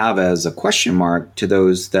have as a question mark to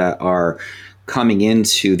those that are coming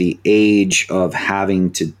into the age of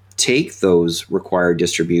having to take those required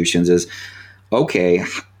distributions is, okay,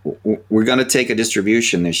 we're going to take a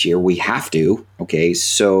distribution this year. We have to. Okay,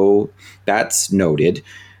 so that's noted.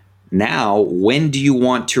 Now, when do you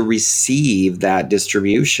want to receive that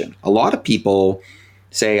distribution? A lot of people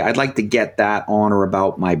say, I'd like to get that on or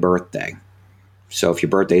about my birthday. So if your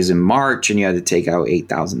birthday is in March and you had to take out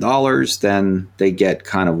 $8,000, then they get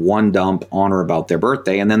kind of one dump on or about their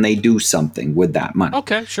birthday, and then they do something with that money.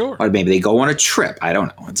 Okay, sure. Or maybe they go on a trip. I don't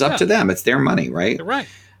know. It's up to them. It's their money, right? You're right.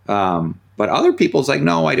 But other people's like,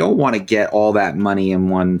 no, I don't want to get all that money in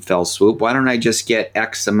one fell swoop. Why don't I just get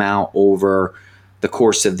X amount over the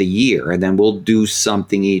course of the year, and then we'll do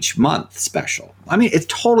something each month special. I mean, it's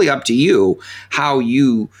totally up to you how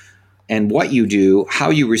you and what you do, how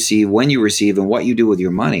you receive, when you receive, and what you do with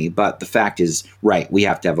your money. But the fact is, right, we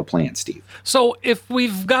have to have a plan, Steve. So if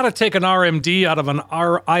we've got to take an RMD out of an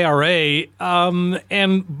IRA,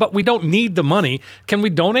 but we don't need the money, can we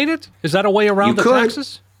donate it? Is that a way around the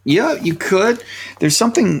taxes? Yeah, you could. There's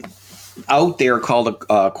something out there called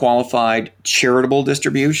a qualified charitable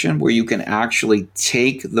distribution, where you can actually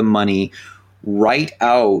take the money right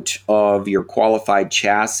out of your qualified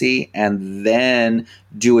chassis and then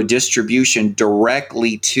do a distribution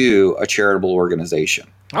directly to a charitable organization.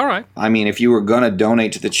 All right. I mean, if you were going to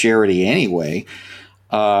donate to the charity anyway,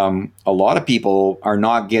 a lot of people are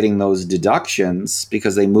not getting those deductions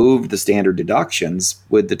because they moved the standard deductions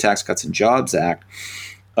with the Tax Cuts and Jobs Act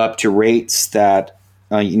up to rates that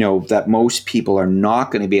that most people are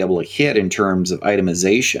not going to be able to hit in terms of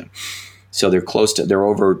itemization. So they're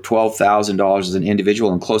over $12,000 as an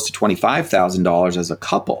individual and close to $25,000 as a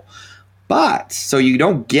couple. But so you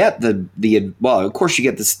don't get of course you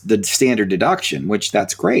get the standard deduction, which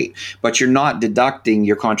that's great, but you're not deducting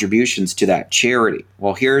your contributions to that charity.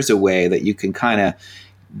 Well, here's a way that you can kind of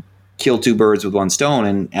kill two birds with one stone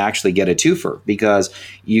and actually get a twofer, because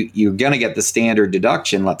you're going to get the standard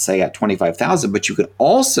deduction, let's say at $25,000, but you could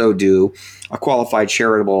also do a qualified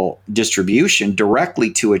charitable distribution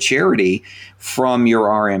directly to a charity from your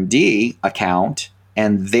RMD account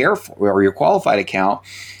and therefore, or your qualified account,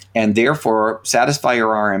 and therefore satisfy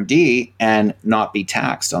your RMD and not be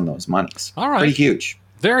taxed on those monies. All right. Pretty huge.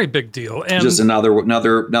 Very big deal. And just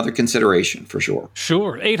another consideration for sure.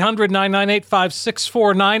 Sure.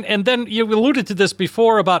 800-998-5649. And then you alluded to this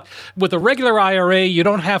before about with a regular IRA, you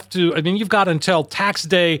don't have to, you've got until tax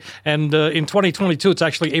day. And in 2022, it's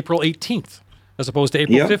actually April 18th. As opposed to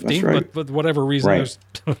April 15th, right. but for whatever reason. Right.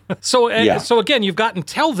 So again, you've got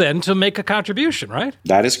until then to make a contribution, right?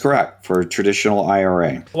 That is correct for a traditional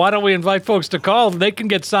IRA. Why don't we invite folks to call? They can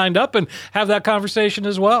get signed up and have that conversation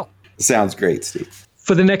as well. Sounds great, Steve.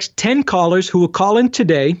 For the next 10 callers who will call in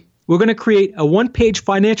today, we're going to create a one-page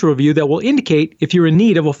financial review that will indicate if you're in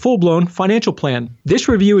need of a full-blown financial plan. This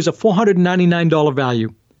review is a $499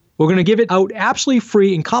 value. We're going to give it out absolutely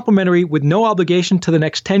free and complimentary with no obligation to the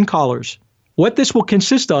next 10 callers. What this will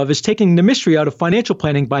consist of is taking the mystery out of financial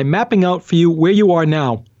planning by mapping out for you where you are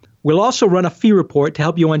now. We'll also run a fee report to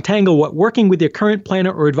help you untangle what working with your current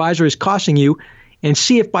planner or advisor is costing you and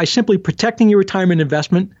see if by simply protecting your retirement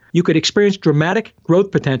investment, you could experience dramatic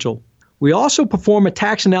growth potential. We also perform a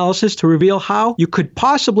tax analysis to reveal how you could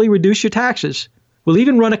possibly reduce your taxes. We'll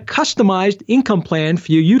even run a customized income plan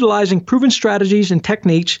for you utilizing proven strategies and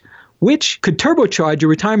techniques which could turbocharge your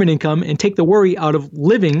retirement income and take the worry out of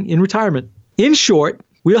living in retirement. In short,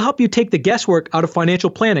 we'll help you take the guesswork out of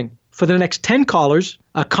financial planning. For the next 10 callers,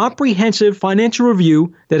 a comprehensive financial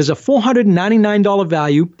review that is a $499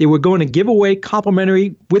 value that we're going to give away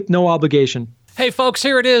complimentary with no obligation. Hey, folks,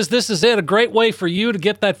 here it is. This is it. A great way for you to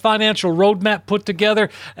get that financial roadmap put together.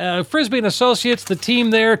 Frisbee and Associates, the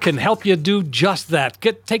team there, can help you do just that.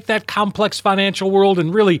 Take that complex financial world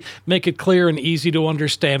and really make it clear and easy to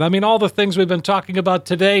understand. All the things we've been talking about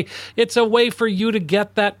today, it's a way for you to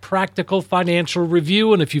get that practical financial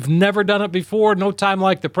review. And if you've never done it before, no time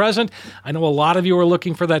like the present, I know a lot of you are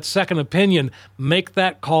looking for that second opinion. Make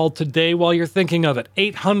that call today while you're thinking of it.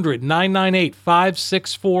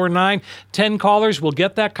 800-998-5649. 10 callers will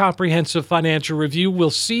get that comprehensive financial review.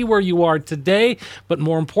 We'll see where you are today, but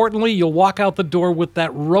more importantly, you'll walk out the door with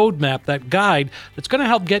that roadmap, that guide that's going to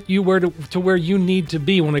help get you to where you need to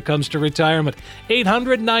be when it comes to retirement.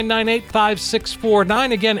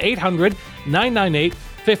 800-998-5649. Again,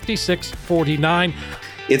 800-998-5649.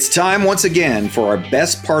 It's time once again for our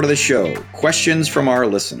best part of the show, questions from our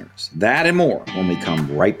listeners. That and more when we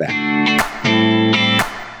come right back.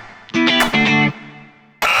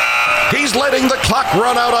 He's letting the clock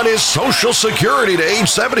run out on his Social Security to age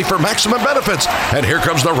 70 for maximum benefits. And here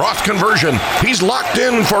comes the Roth conversion. He's locked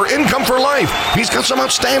in for income for life. He's got some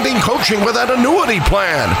outstanding coaching with that annuity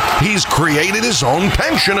plan. He's created his own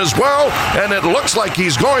pension as well, and it looks like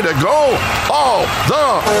he's going to go all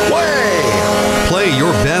the way. Play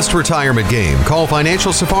your best retirement game. Call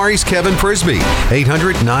Financial Safari's Kevin Frisbee.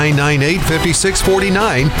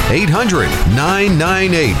 800-998-5649.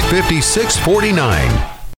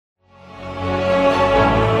 800-998-5649.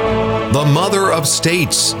 The mother of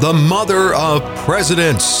states, the mother of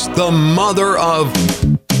presidents, the mother of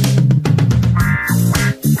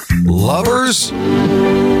lovers.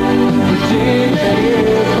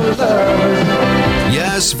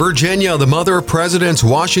 Yes, Yes, Virginia, the mother of Presidents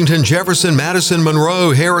Washington, Jefferson, Madison,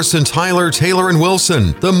 Monroe, Harrison, Tyler, Taylor, and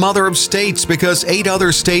Wilson. The mother of states because 8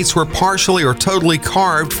 other states were partially or totally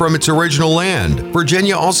carved from its original land.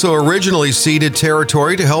 Virginia also originally ceded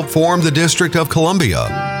territory to help form the District of Columbia.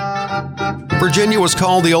 Virginia was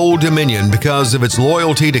called the Old Dominion because of its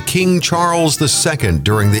loyalty to King Charles II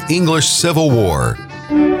during the English Civil War.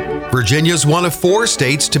 Virginia is one of 4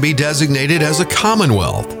 states to be designated as a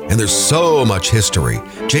Commonwealth, and there's so much history.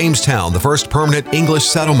 Jamestown, the first permanent English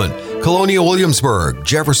settlement, Colonial Williamsburg,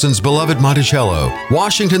 Jefferson's beloved Monticello,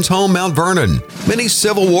 Washington's home Mount Vernon, many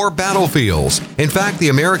Civil War battlefields. In fact, the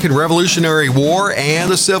American Revolutionary War and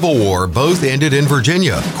the Civil War both ended in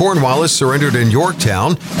Virginia. Cornwallis surrendered in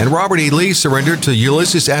Yorktown, and Robert E. Lee surrendered to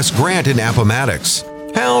Ulysses S. Grant in Appomattox.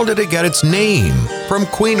 How did it get its name? From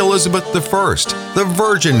Queen Elizabeth I, the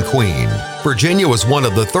Virgin Queen. Virginia was one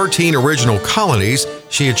of the 13 original colonies.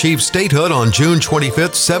 She achieved statehood on June 25,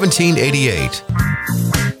 1788.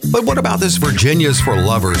 But what about this Virginia's for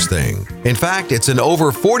Lovers thing? In fact, it's an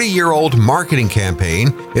over 40-year-old marketing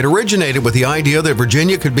campaign. It originated with the idea that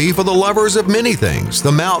Virginia could be for the lovers of many things: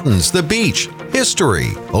 the mountains, the beach, history.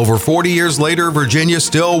 Over 40 years later, Virginia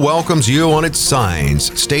still welcomes you on its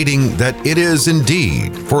signs, stating that it is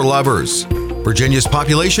indeed for lovers. Virginia's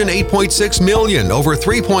population, 8.6 million. Over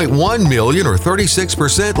 3.1 million, or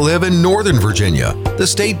 36%, live in Northern Virginia. The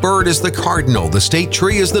state bird is the cardinal. The state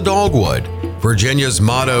tree is the dogwood. Virginia's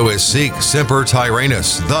motto is Sic Semper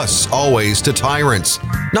Tyrannis, thus always to tyrants.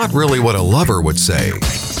 Not really what a lover would say.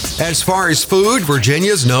 As far as food,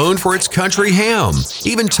 Virginia's known for its country ham.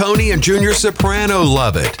 Even Tony and Junior Soprano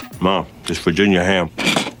love it. Mom, just Virginia ham.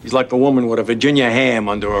 He's like a woman with a Virginia ham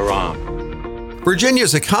under her arm.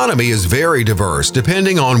 Virginia's economy is very diverse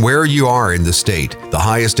depending on where you are in the state. The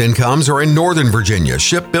highest incomes are in Northern Virginia,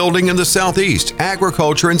 shipbuilding in the Southeast,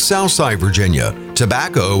 agriculture in Southside Virginia.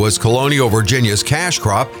 Tobacco was colonial Virginia's cash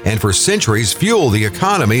crop and for centuries fueled the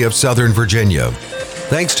economy of Southern Virginia.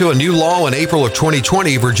 Thanks to a new law in April of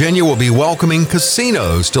 2020, Virginia will be welcoming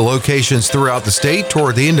casinos to locations throughout the state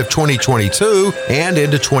toward the end of 2022 and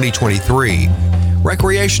into 2023.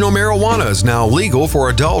 Recreational marijuana is now legal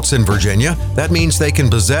for adults in Virginia. That means they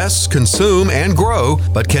can possess, consume, and grow,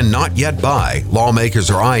 but cannot yet buy.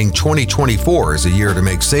 Lawmakers are eyeing 2024 as a year to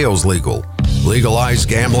make sales legal. Legalize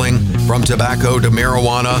gambling from tobacco to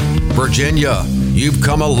marijuana. Virginia, you've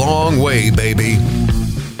come a long way, baby.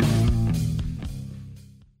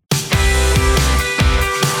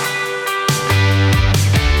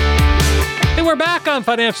 We're back on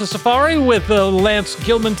Financial Safari with Lance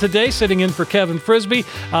Gilman today, sitting in for Kevin Frisby.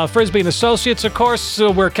 Frisby and Associates, of course,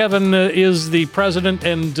 where Kevin is the president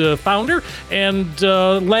and founder. And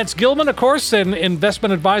Lance Gilman, of course, an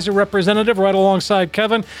investment advisor representative right alongside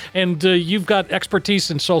Kevin. And you've got expertise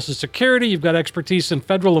in Social Security. You've got expertise in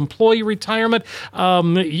federal employee retirement.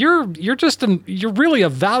 You're really a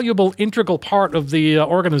valuable, integral part of the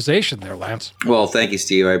organization there, Lance. Well, thank you,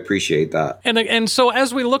 Steve. I appreciate that. And so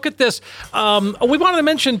as we look at this, we wanted to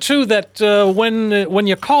mention, too, that when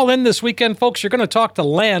you call in this weekend, folks, you're going to talk to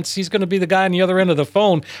Lance. He's going to be the guy on the other end of the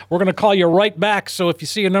phone. We're going to call you right back. So if you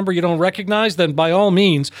see a number you don't recognize, then by all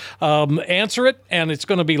means, answer it, and it's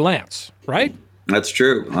going to be Lance, right? That's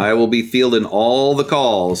true. I will be fielding all the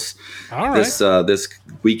calls this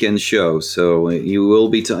weekend show. So you will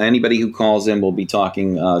be anybody who calls in will be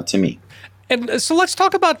talking to me. And so let's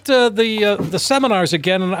talk about the seminars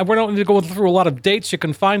again. And we don't need to go through a lot of dates. You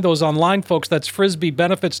can find those online, folks. That's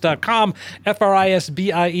frisbiebenefits.com,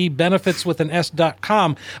 F-R-I-S-B-I-E, benefits with an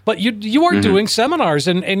S.com. But you are doing seminars,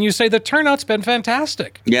 and you say the turnout's been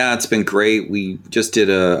fantastic. Yeah, it's been great. We just did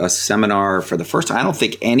a seminar for the first time. I don't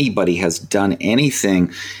think anybody has done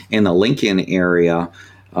anything in the Lincoln area.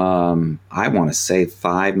 I want to say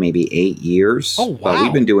 5, maybe 8 years. Oh, wow. But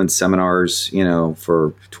we've been doing seminars,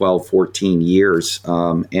 for 12, 14 years.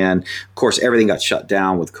 And of course, everything got shut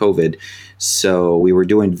down with COVID. So we were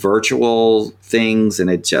doing virtual things, and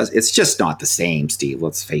it's just not the same, Steve.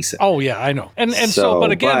 Let's face it. Oh yeah, I know. And so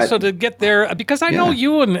to get there, because I know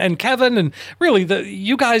you and Kevin, and really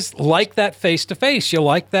you guys like that face to face. You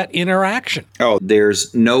like that interaction. Oh,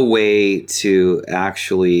 there's no way to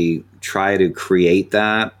actually try to create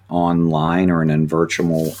that online or in a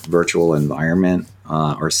virtual environment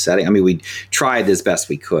or setting. I mean, we tried as best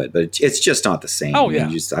we could, but it's just not the same. Oh, yeah.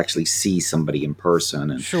 You just actually see somebody in person,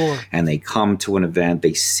 and sure. And they come to an event,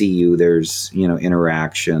 they see you, there's,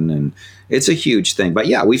 interaction, and it's a huge thing. But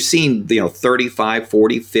yeah, we've seen, 35,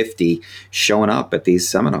 40, 50 showing up at these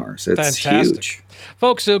seminars. It's fantastic. huge.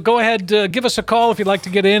 Folks, go ahead, give us a call if you'd like to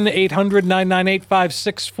get in,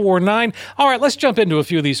 800-998-5649. All right, let's jump into a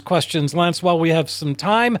few of these questions, Lance, while we have some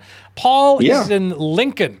time. Paul is in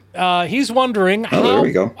Lincoln. He's wondering there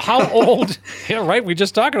we go. how old... Yeah, right, we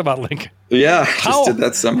just talking about Lincoln. Yeah, just did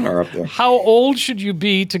that seminar up there. How old should you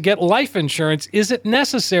be to get life insurance? Is it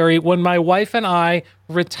necessary when my wife and I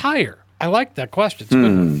retire? I like that question. It's a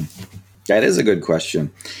good one. That is a good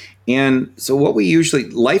question. And so what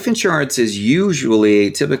life insurance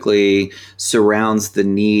typically surrounds the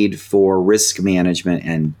need for risk management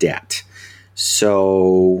and debt.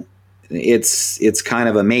 So it's kind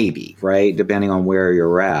of a maybe, right? Depending on where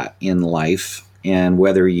you're at in life and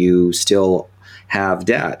whether you still have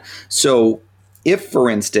debt. So if, for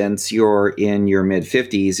instance, you're in your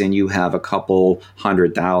mid-50s and you have a couple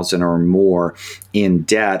 $100,000 or more in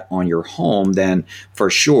debt on your home, then for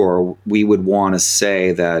sure we would want to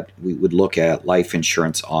say that we would look at life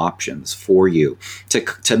insurance options for you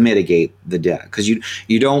to mitigate the debt, because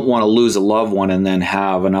you don't want to lose a loved one and then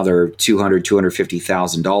have another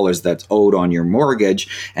 $250,000 that's owed on your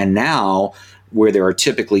mortgage, and now where there are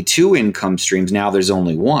typically two income streams, now there's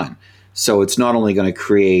only one. So it's not only going to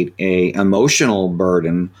create a emotional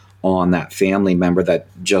burden on that family member that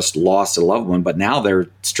just lost a loved one, but now they're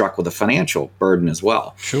struck with a financial burden as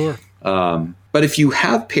well. Sure. But if you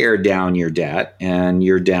have pared down your debt and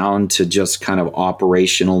you're down to just kind of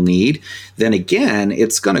operational need, then again,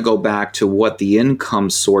 it's going to go back to what the income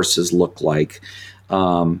sources look like.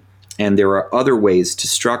 And there are other ways to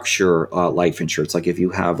structure life insurance. Like if you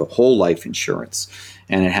have a whole life insurance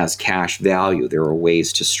and it has cash value, there are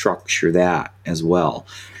ways to structure that as well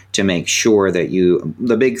to make sure that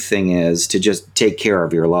the big thing is to just take care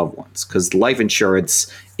of your loved ones, because life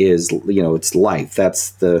insurance is, it's life.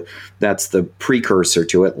 That's the precursor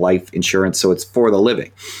to it, life insurance. So it's for the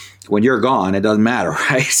living. When you're gone, it doesn't matter,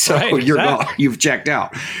 right? So you're gone, you've checked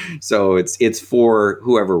out. So it's for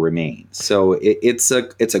whoever remains. So it's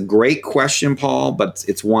a great question, Paul, but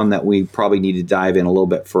it's one that we probably need to dive in a little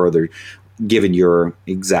bit further, given your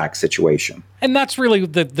exact situation. And that's really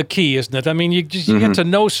the key, isn't it? I mean, you get to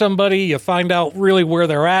know somebody, you find out really where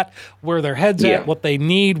they're at, where their head's at, what they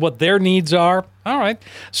need, what their needs are. All right.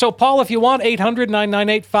 So, Paul, if you want,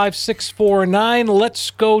 800-998-5649. Let's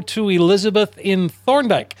go to Elizabeth in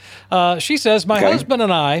Thorndike. She says, my husband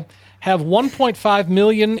and I have $1.5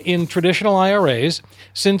 million in traditional IRAs.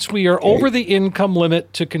 Since we are over the income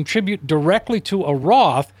limit to contribute directly to a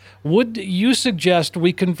Roth, would you suggest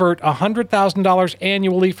we convert $100,000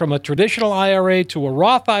 annually from a traditional IRA to a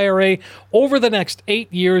Roth IRA over the next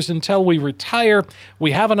 8 years until we retire?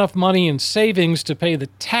 We have enough money in savings to pay the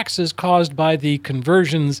taxes caused by the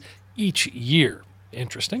conversions each year.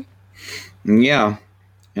 Interesting. Yeah.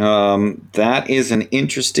 That is an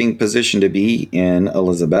interesting position to be in,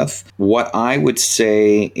 Elizabeth. What I would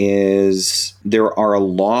say is there are a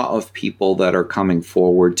lot of people that are coming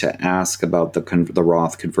forward to ask about the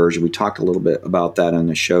Roth conversion. We talked a little bit about that on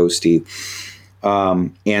the show, Steve.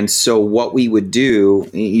 And so what we would do,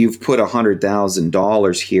 you've put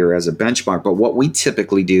 $100,000 here as a benchmark, but what we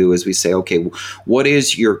typically do is we say, okay, what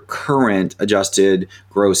is your current adjusted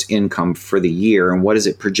gross income for the year, and what is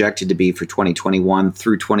it projected to be for 2021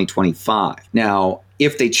 through 2025? Now,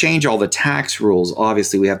 if they change all the tax rules,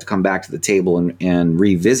 obviously we have to come back to the table and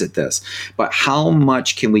revisit this. But how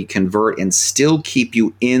much can we convert and still keep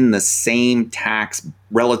you in the same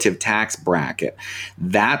relative tax bracket?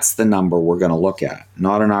 That's the number we're going to look at,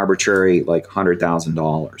 not an arbitrary like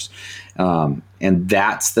 $100,000. And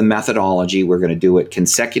that's the methodology. We're going to do it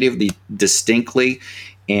consecutively, distinctly,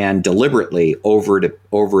 and deliberately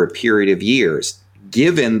over a period of years,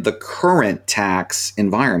 given the current tax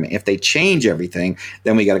environment. If they change everything,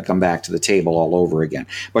 then we got to come back to the table all over again.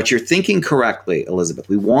 But you're thinking correctly, Elizabeth.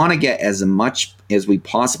 We want to get as much as we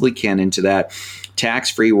possibly can into that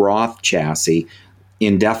tax-free Roth chassis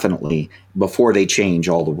indefinitely before they change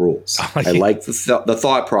all the rules. I like the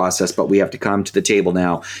thought process, but we have to come to the table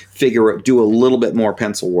now, do a little bit more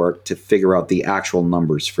pencil work to figure out the actual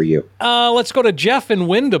numbers for you. Let's go to Jeff in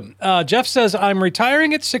Wyndham. Jeff says, I'm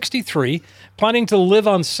retiring at 63, planning to live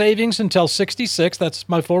on savings until 66. That's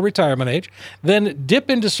my full retirement age. Then dip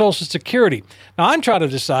into Social Security. Now, I'm trying to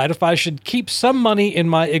decide if I should keep some money in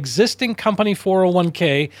my existing company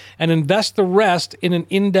 401k and invest the rest in an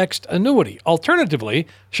indexed annuity. Alternatively,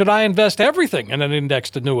 should I invest everything in an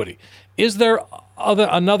indexed annuity? Is there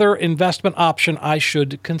another investment option I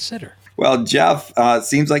should consider? Well, Jeff, it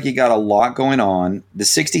seems like you got a lot going on. The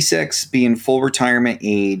 66 being full retirement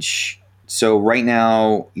age. So right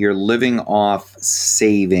now you're living off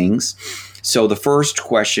savings. So the first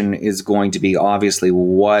question is going to be obviously,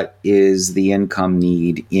 what is the income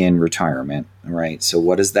need in retirement? Right. So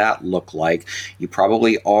what does that look like? You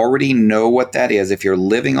probably already know what that is. If you're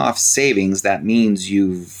living off savings, that means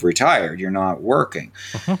you've retired. You're not working.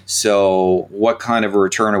 So what kind of a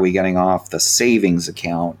return are we getting off the savings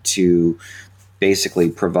account to basically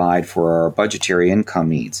provide for our budgetary income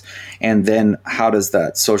needs? And then how does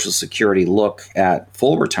that Social Security look at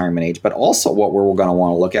full retirement age? But also what we're going to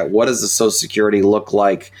want to look at, what does the Social Security look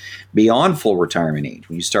like beyond full retirement age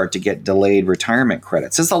when you start to get delayed retirement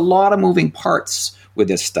credits? There's a lot of moving parts with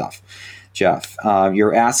this stuff, Jeff.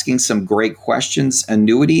 You're asking some great questions.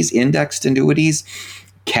 Annuities, indexed annuities,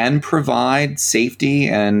 can provide safety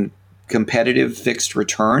and competitive fixed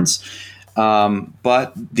returns.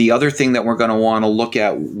 But the other thing that we're going to want to look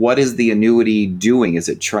at, what is the annuity doing? Is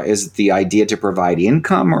it the idea to provide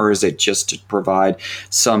income, or is it just to provide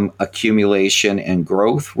some accumulation and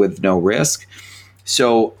growth with no risk?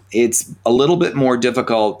 So it's a little bit more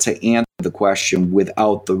difficult to answer the question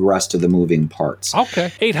without the rest of the moving parts.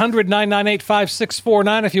 Okay.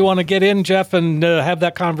 800-998-5649 if you want to get in, Jeff, and have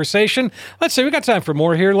that conversation. Let's see, we got time for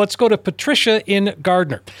more here. Let's go to Patricia in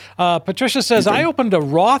Gardner. Patricia says, I opened a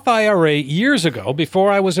Roth IRA years ago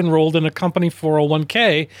before I was enrolled in a company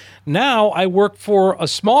 401k. Now I work for a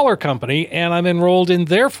smaller company and I'm enrolled in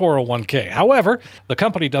their 401k. However, the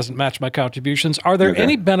company doesn't match my contributions. Are there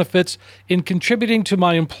any benefits in contributing to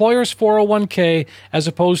my employer's 401k as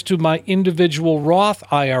opposed to my individual Roth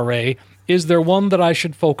IRA? Is there one that I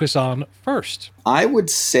should focus on first? I would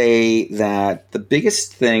say that the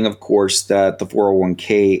biggest thing, of course, that the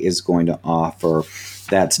 401k is going to offer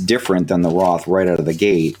that's different than the Roth right out of the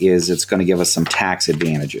gate is it's going to give us some tax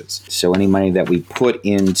advantages. So any money that we put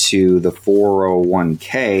into the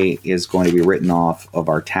 401k is going to be written off of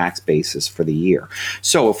our tax basis for the year.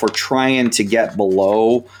 So if we're trying to get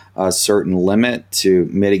below a certain limit to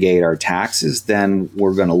mitigate our taxes, then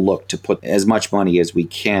we're going to look to put as much money as we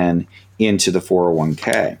can into the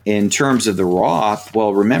 401k. In terms of the Roth,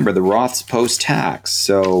 well, remember, the Roth's post-tax.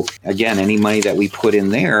 So again, any money that we put in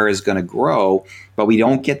there is going to grow, but we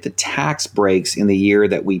don't get the tax breaks in the year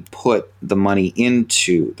that we put the money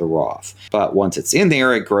into the Roth. But once it's in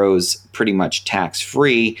there, it grows pretty much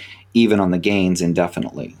tax-free, even on the gains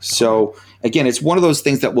indefinitely. So again, it's one of those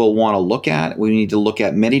things that we'll want to look at. We need to look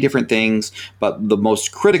at many different things, but the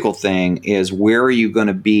most critical thing is, where are you going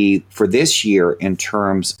to be for this year in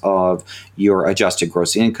terms of your adjusted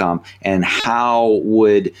gross income, and how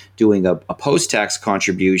would doing a post-tax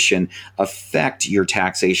contribution affect your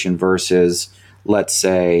taxation versus, let's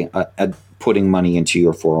say, putting money into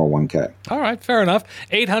your 401k. All right, fair enough.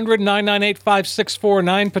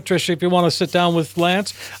 800-998-5649. Patricia, if you want to sit down with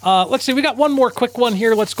Lance. Let's see, we got one more quick one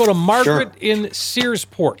here. Let's go to Margaret in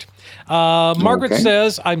Searsport. Margaret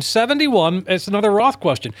says, I'm 71. It's another Roth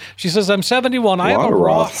question. She says, I'm 71. I have a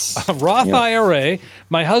Roth IRA.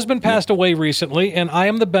 My husband passed away recently, and I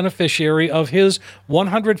am the beneficiary of his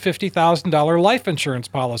 $150,000 life insurance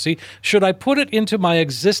policy. Should I put it into my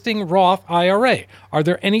existing Roth IRA? Are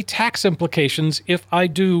there any tax implications if I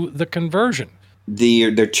do the conversion?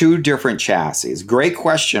 They're two different chassis. Great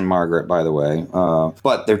question, Margaret, by the way.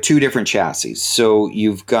 But they're two different chassis. So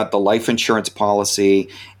you've got the life insurance policy,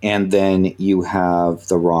 and then you have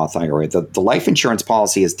the Roth IRA. The life insurance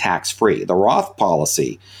policy is tax-free. The Roth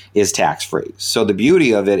policy is tax-free. So the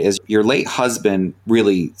beauty of it is your late husband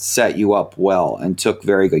really set you up well and took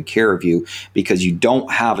very good care of you, because you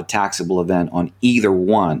don't have a taxable event on either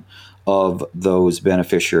one of those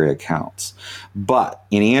beneficiary accounts. But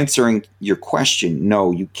in answering your question, no,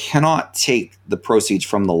 you cannot take the proceeds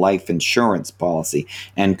from the life insurance policy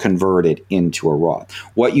and convert it into a Roth.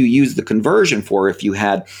 What you use the conversion for, if you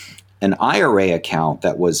had an IRA account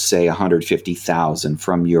that was, say, $150,000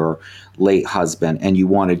 from your late husband, and you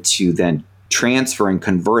wanted to then transfer and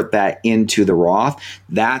convert that into the Roth,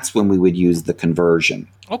 that's when we would use the conversion.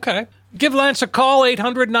 Okay. Give Lance a call,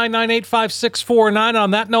 800-998-5649.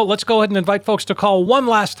 On that note, let's go ahead and invite folks to call one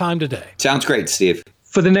last time today. Sounds great, Steve.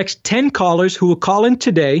 For the next 10 callers who will call in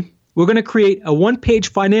today, we're going to create a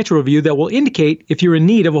one-page financial review that will indicate if you're in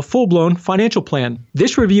need of a full-blown financial plan.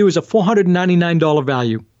 This review is a $499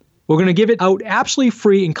 value. We're going to give it out absolutely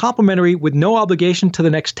free and complimentary with no obligation to the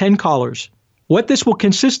next 10 callers. What this will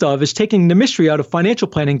consist of is taking the mystery out of financial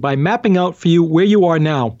planning by mapping out for you where you are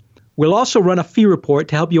now. We'll also run a fee report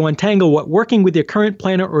to help you untangle what working with your current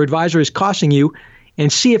planner or advisor is costing you, and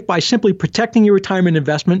see if by simply protecting your retirement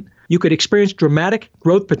investment, you could experience dramatic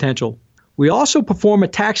growth potential. We also perform a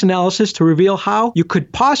tax analysis to reveal how you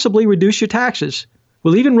could possibly reduce your taxes.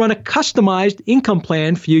 We'll even run a customized income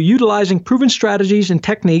plan for you utilizing proven strategies and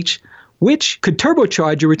techniques which could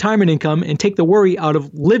turbocharge your retirement income and take the worry out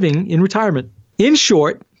of living in retirement. In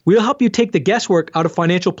short, we'll help you take the guesswork out of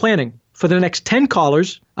financial planning. For the next 10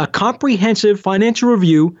 callers, a comprehensive financial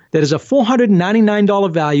review that is a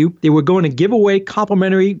 $499 value that we're going to give away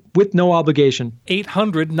complimentary with no obligation.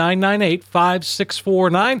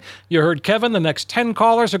 800-998-5649. You heard Kevin. The next 10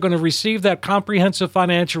 callers are going to receive that comprehensive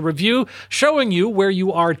financial review showing you where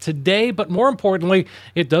you are today, but more importantly,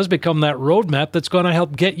 it does become that roadmap that's going to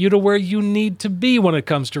help get you to where you need to be when it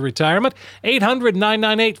comes to retirement.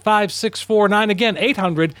 800-998-5649. Again,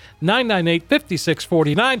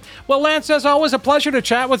 800-998-5649. Well, Lance, as always, a pleasure to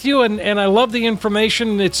chat with you, and I love the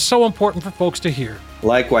information. It's so important for folks to hear.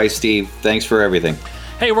 Likewise, Steve. Thanks for everything.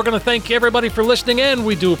 Hey, we're going to thank everybody for listening in.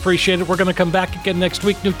 We do appreciate it. We're going to come back again next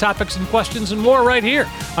week. New topics and questions and more right here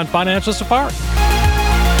on Financial Safari.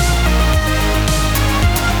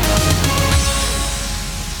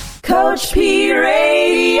 Coach P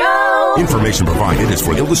Radio. Information provided is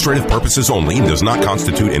for illustrative purposes only and does not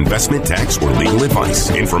constitute investment, tax, or legal advice.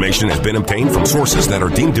 Information has been obtained from sources that are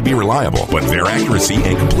deemed to be reliable, but their accuracy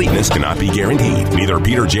and completeness cannot be guaranteed. Neither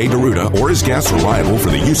Peter J. Deruta or his guests are liable for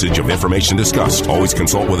the usage of information discussed. Always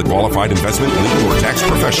consult with a qualified investment, legal, or tax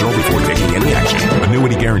professional before taking any action.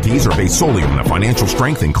 Annuity guarantees are based solely on the financial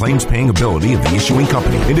strength and claims-paying ability of the issuing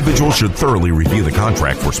company. Individuals should thoroughly review the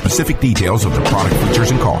contract for specific details of the product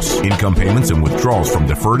features and costs. Income payments and withdrawals from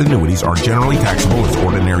deferred annuities are generally taxable as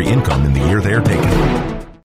ordinary income in the year they are taken.